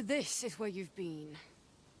 So this is where you've been.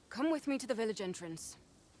 Come with me to the village entrance.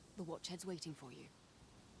 The watchhead's waiting for you.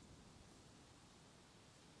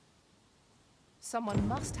 Someone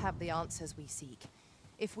must have the answers we seek.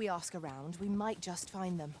 If we ask around, we might just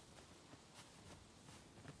find them.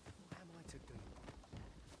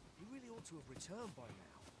 to have returned by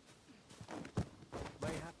now.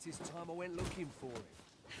 Mayhap 'tis time I went looking for him.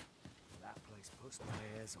 That place puts my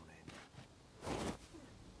hairs on end.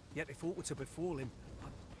 Yet if aught were to befall him,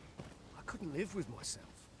 I couldn't live with myself.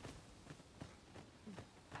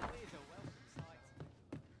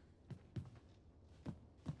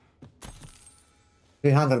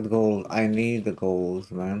 300 gold. I need the gold,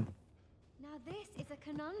 man. Now this is a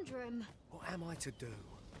conundrum. What am I to do?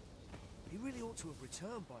 He really ought to have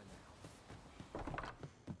returned by now.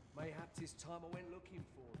 Mayhap 'tis time I went looking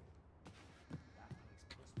for him. That place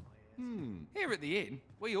puts my hairs. Here at the inn,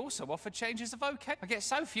 we also offer changes of vocation. I get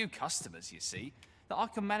so few customers, you see, that I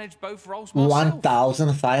can manage both roles myself.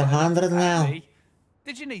 1,500 now. Me.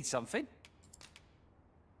 Did you need something?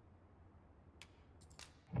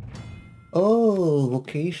 Oh,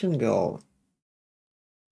 vocation gold.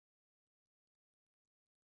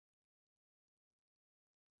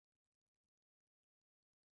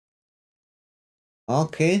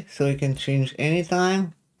 Okay, so you can change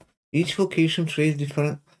anytime. Each vocation trains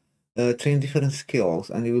different skills,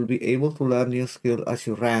 and you will be able to learn new skill as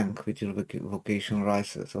you rank with your vocation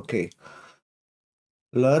rises. Okay.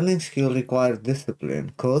 Learning skill requires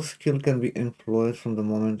discipline. Code skill can be employed from the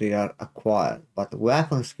moment they are acquired, but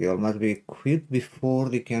weapon skill must be equipped before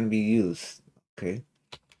they can be used. Okay.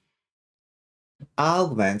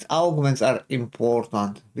 Augments. Augments are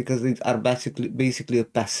important because these are basically a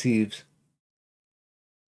passive.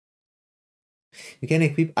 You can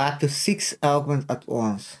equip up to 6 augments at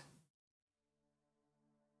once.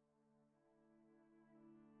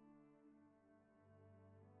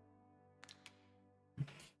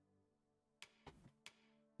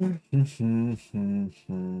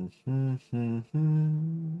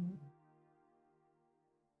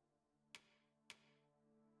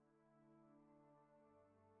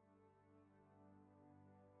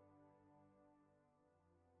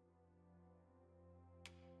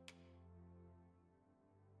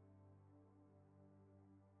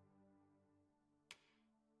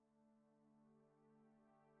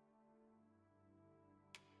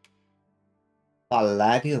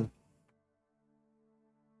 Palladium.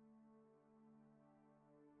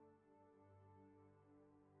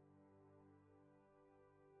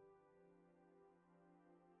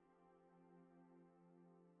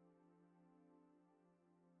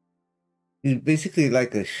 It's basically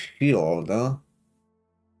like a shield, huh?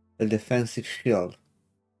 A defensive shield.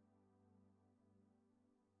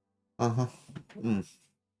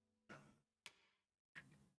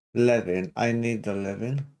 11. I need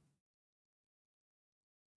 11.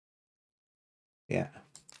 Yeah.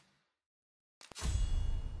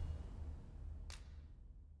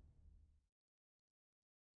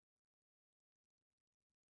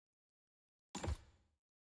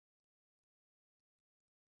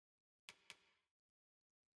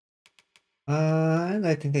 And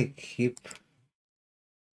I think I give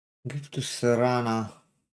to Serana.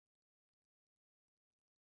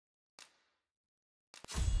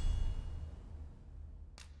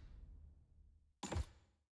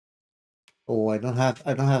 Oh, I don't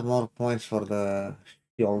have more points for the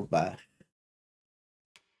shield bash.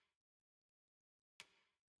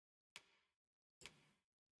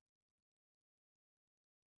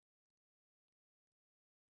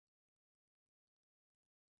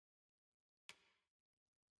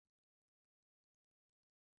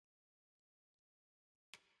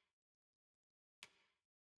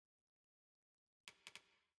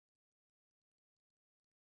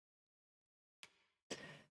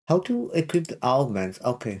 How to equip the augments?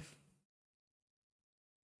 Okay.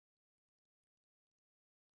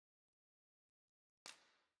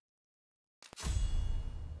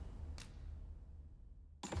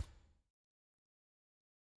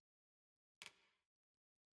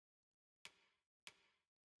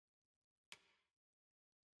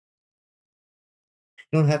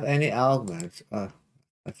 Don't have any augments. Oh,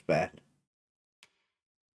 that's bad.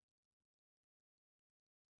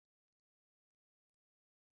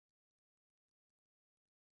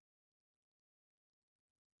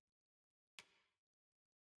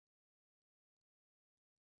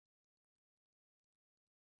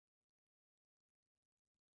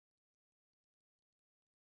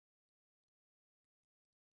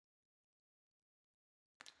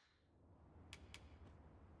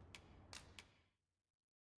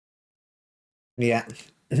 Yeah,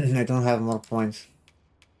 I don't have more points.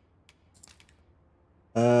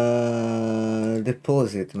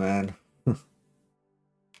 Deposit, man.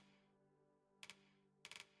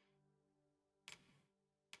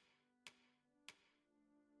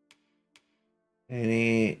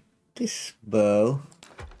 This bow.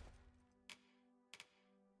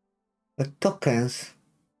 The tokens.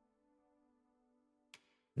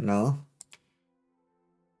 No.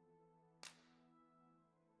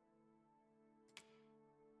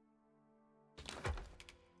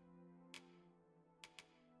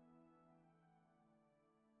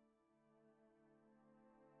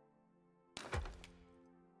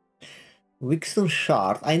 Wixton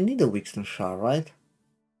shard. I need a Wixton shard, right?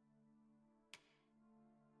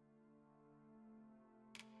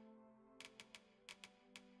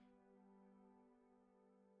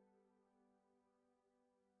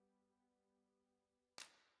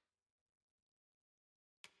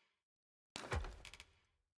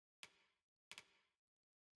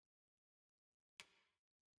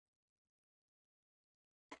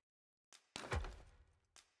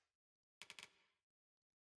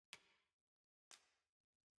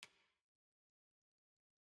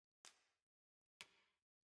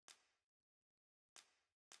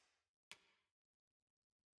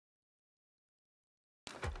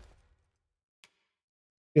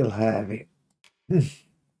 Still heavy.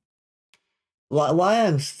 Why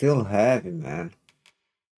I'm still heavy, man?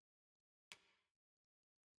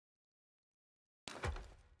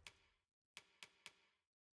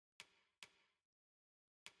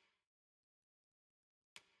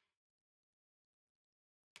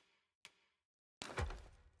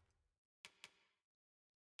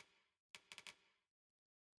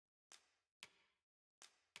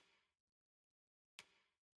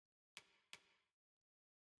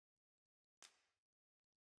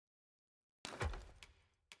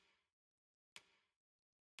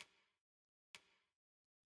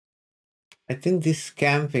 I think this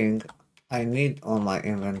camping I need on my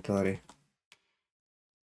inventory.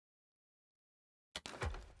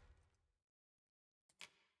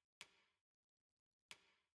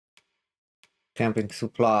 Camping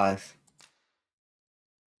supplies.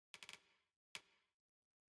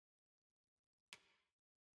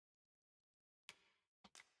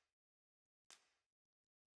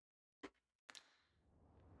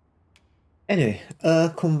 Anyway,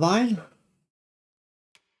 combine.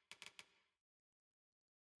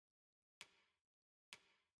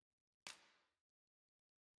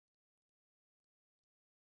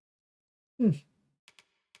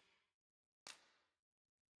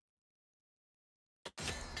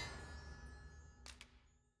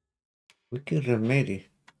 Wicked remedy.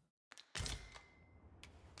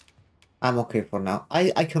 I'm okay for now.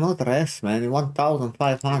 I cannot rest, man.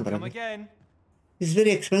 1,500. Come again. It's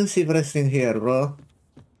very expensive resting here, bro.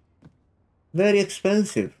 Very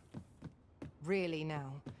expensive. Really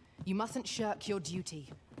now, you mustn't shirk your duty,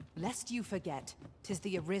 lest you forget 'tis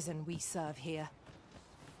the Arisen we serve here.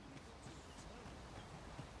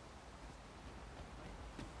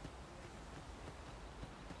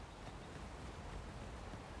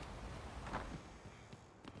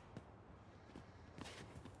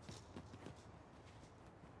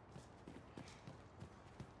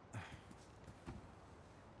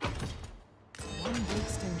 One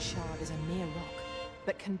Wigstone shard is a mere rock,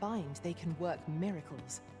 but combined they can work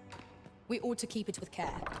miracles. We ought to keep it with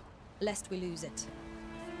care, lest we lose it.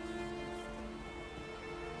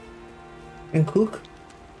 And cook.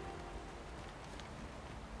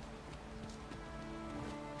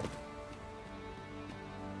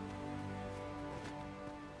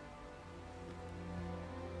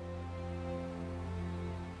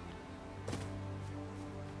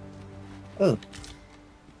 Oh.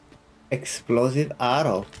 Explosive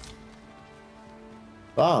arrow.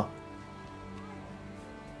 Wow.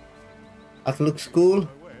 That looks cool.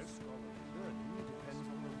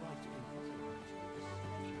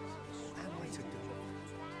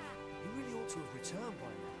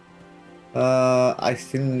 I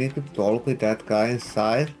still need to talk with that guy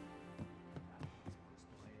inside.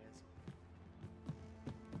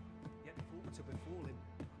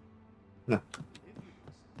 No.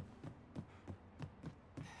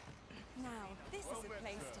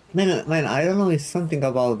 Man, I don't know, it's something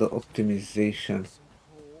about the optimization.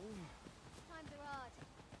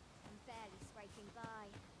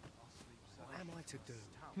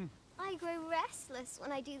 I grow restless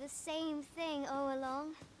when I do the same thing all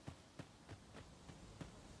along.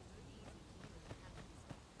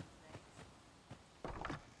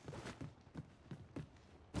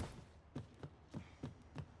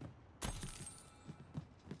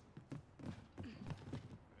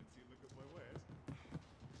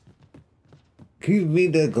 Give me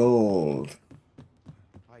the gold.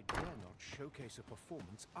 I dare not showcase a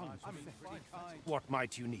performance unperfected. What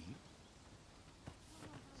might you need?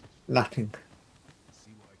 Nothing.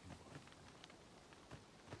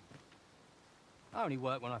 I only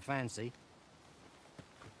work when I fancy.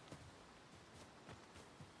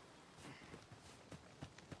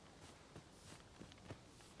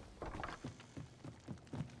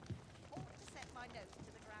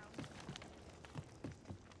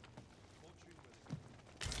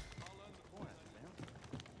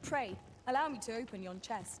 Pray, allow me to open yon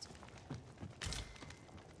chest.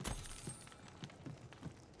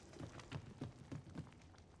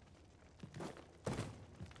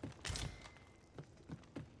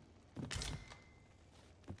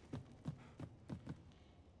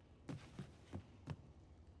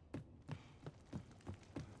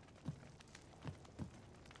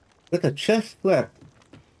 With a chest where?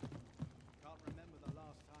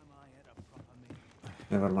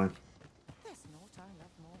 Never mind.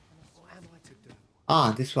 What am I to do?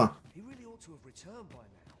 Ah, this one. He really ought to have returned by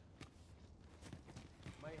now.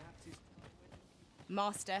 Mayhaps his...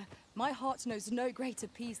 Master, my heart knows no greater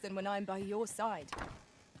peace than when I'm by your side.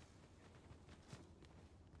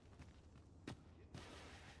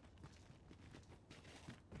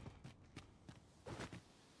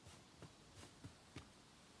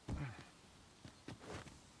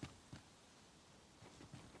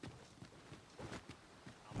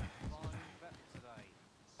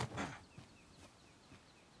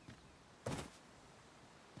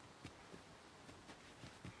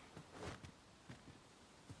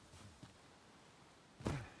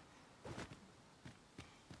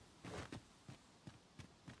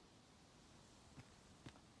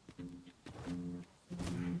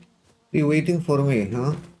 You waiting for me,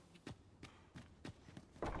 huh?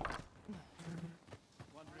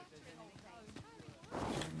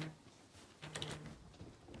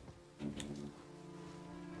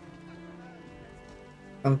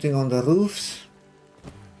 Something on the roofs.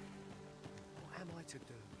 What am I to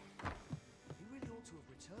do? He really ought to have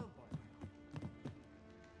returned by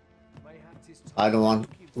now. Mayhaps his I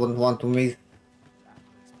wouldn't want to miss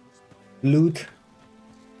loot.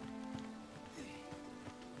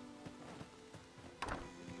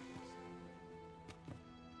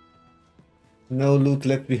 No loot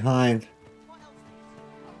left behind.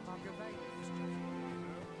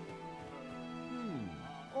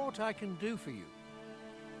 What I can do for you?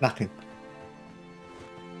 Nothing.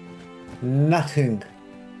 Nothing.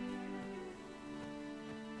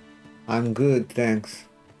 I'm good, thanks.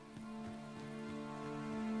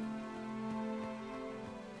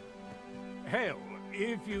 Hale,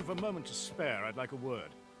 if you've a moment to spare, I'd like a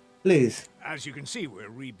word. Please. As you can see, we're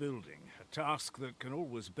rebuilding. A task that can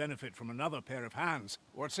always benefit from another pair of hands.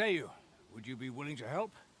 What say you? Would you be willing to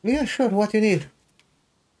help? Yeah, sure. What you need?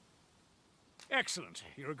 Excellent.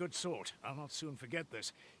 You're a good sort. I'll not soon forget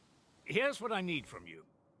this. Here's what I need from you.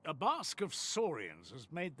 A bask of saurians has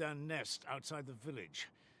made their nest outside the village.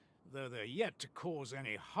 Though they're yet to cause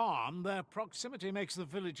any harm, their proximity makes the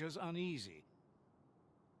villagers uneasy.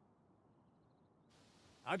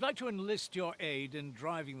 I'd like to enlist your aid in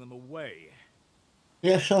driving them away.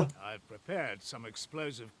 Yeah, sure. I've prepared some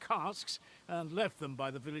explosive casks and left them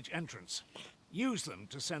by the village entrance. Use them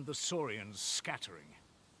to send the saurians scattering.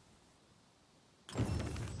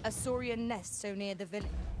 A saurian nest so near the village.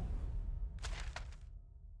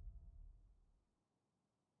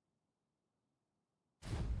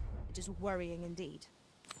 It is worrying indeed.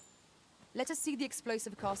 Let us see the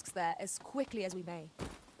explosive casks there as quickly as we may.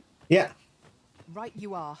 Yeah. Right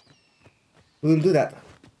you are. We'll do that.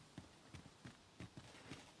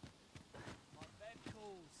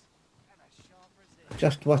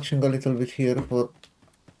 Just watching a little bit here for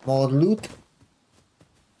more loot.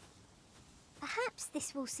 Perhaps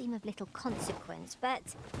this will seem of little consequence, but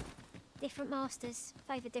different masters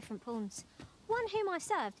favour different pawns. One whom I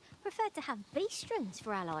served preferred to have beastrons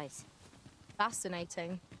for allies.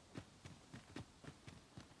 Fascinating.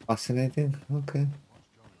 Fascinating? Okay.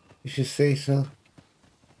 You should say so.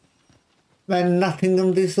 When nothing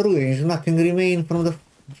on these ruins, nothing remained from the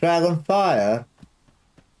dragon fire.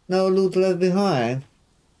 No loot left behind.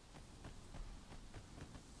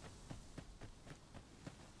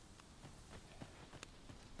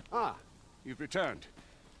 Ah, you've returned.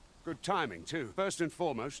 Good timing, too. First and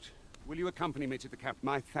foremost, will you accompany me to the camp?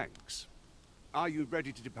 My thanks. Are you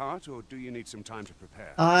ready to depart, or do you need some time to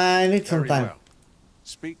prepare? I need some time. Well.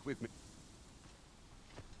 Speak with me.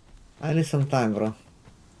 I need some time, bro.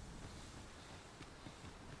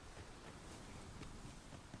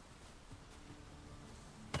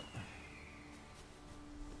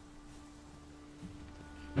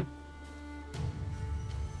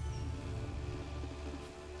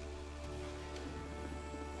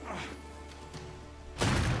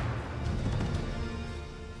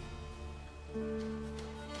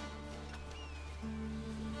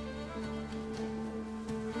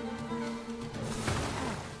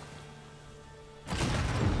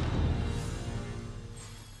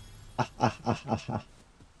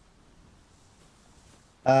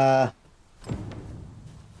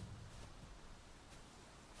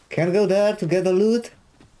 Can go there to get the loot?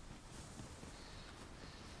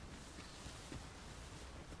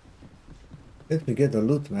 Let me get the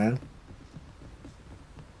loot, man.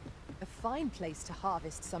 A fine place to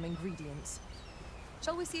harvest some ingredients.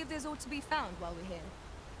 Shall we see if there's aught to be found while we're here?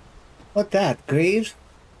 What that? Graves?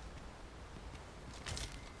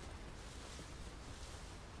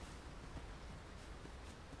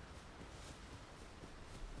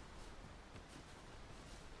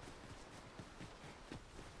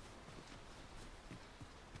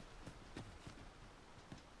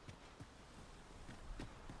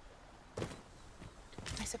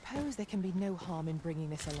 I suppose there can be no harm in bringing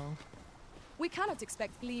this along. We cannot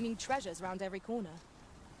expect gleaming treasures round every corner.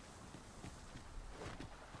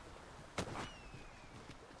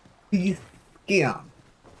 Yeah.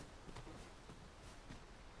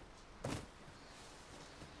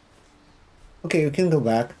 Okay, we can go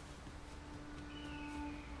back.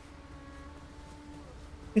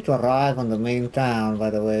 Need to arrive on the main town, by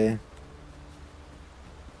the way.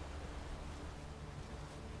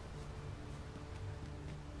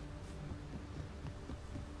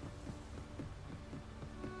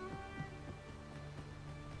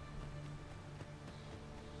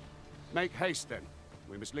 Make haste, then.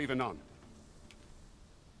 We must leave anon.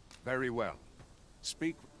 Very well.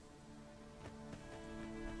 Speak.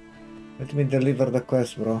 Let me deliver the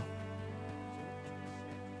quest, bro.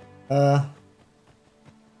 Well,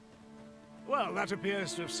 that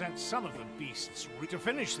appears to have sent some of the beasts. To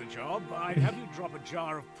finish the job, I'd have you drop a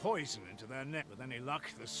jar of poison into their net. With any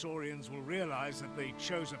luck, the Saurians will realize that they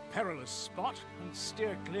chose a perilous spot and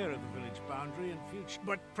steer clear of the village boundary in future.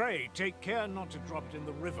 But pray, take care not to drop it in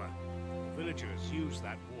the river. The villagers use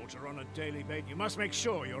that water on a daily basis. You must make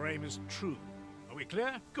sure your aim is true. Are we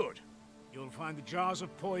clear? Good. You'll find the jars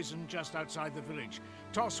of poison just outside the village.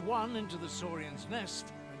 Toss one into the Saurian's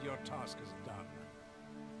nest, and your task is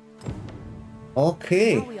done.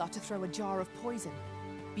 Okay. Now we are to throw a jar of poison.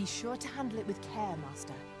 Be sure to handle it with care,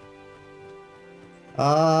 Master.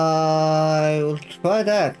 I will try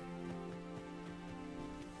that.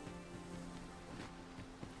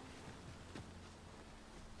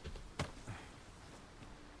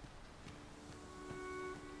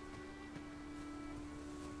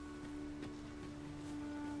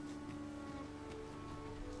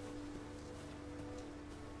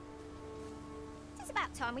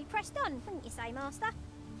 Time we pressed on, wouldn't you say, Master?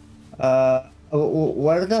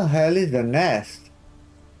 Where the hell is the nest?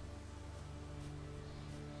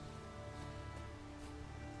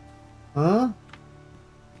 Huh?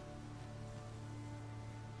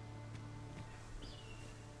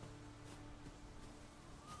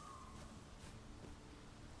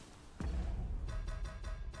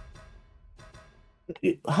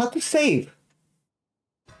 How to save?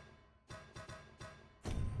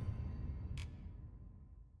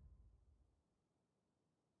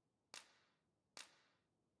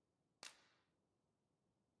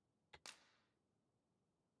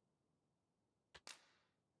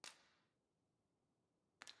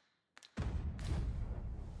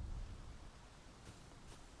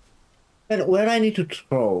 And where I need to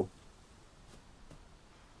throw?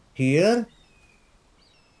 Here?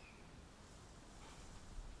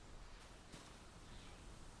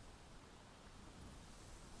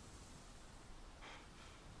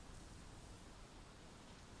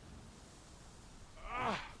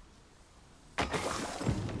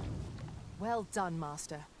 Well done,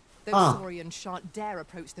 Master. Those Saurians shan't dare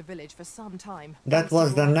approach the village for some time. That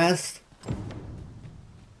was the nest.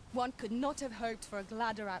 One could not have hoped for a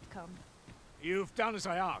gladder outcome. You've done as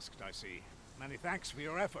I asked, I see. Many thanks for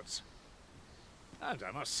your efforts. And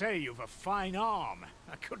I must say, you've a fine arm.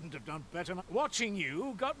 I couldn't have done better. Watching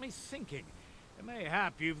you got me thinking.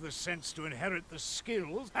 Mayhap you've the sense to inherit the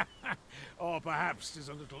skills. Or perhaps 'tis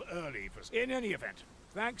a little early for... In any event,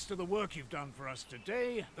 thanks to the work you've done for us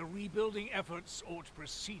today, the rebuilding efforts ought to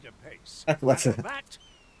proceed apace. What's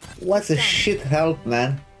a shit help,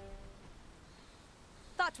 man?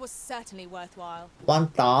 That was certainly worthwhile.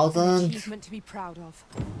 1,000? Achievement to be proud of.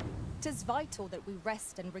 'Tis vital that we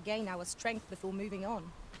rest and regain our strength before moving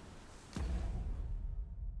on.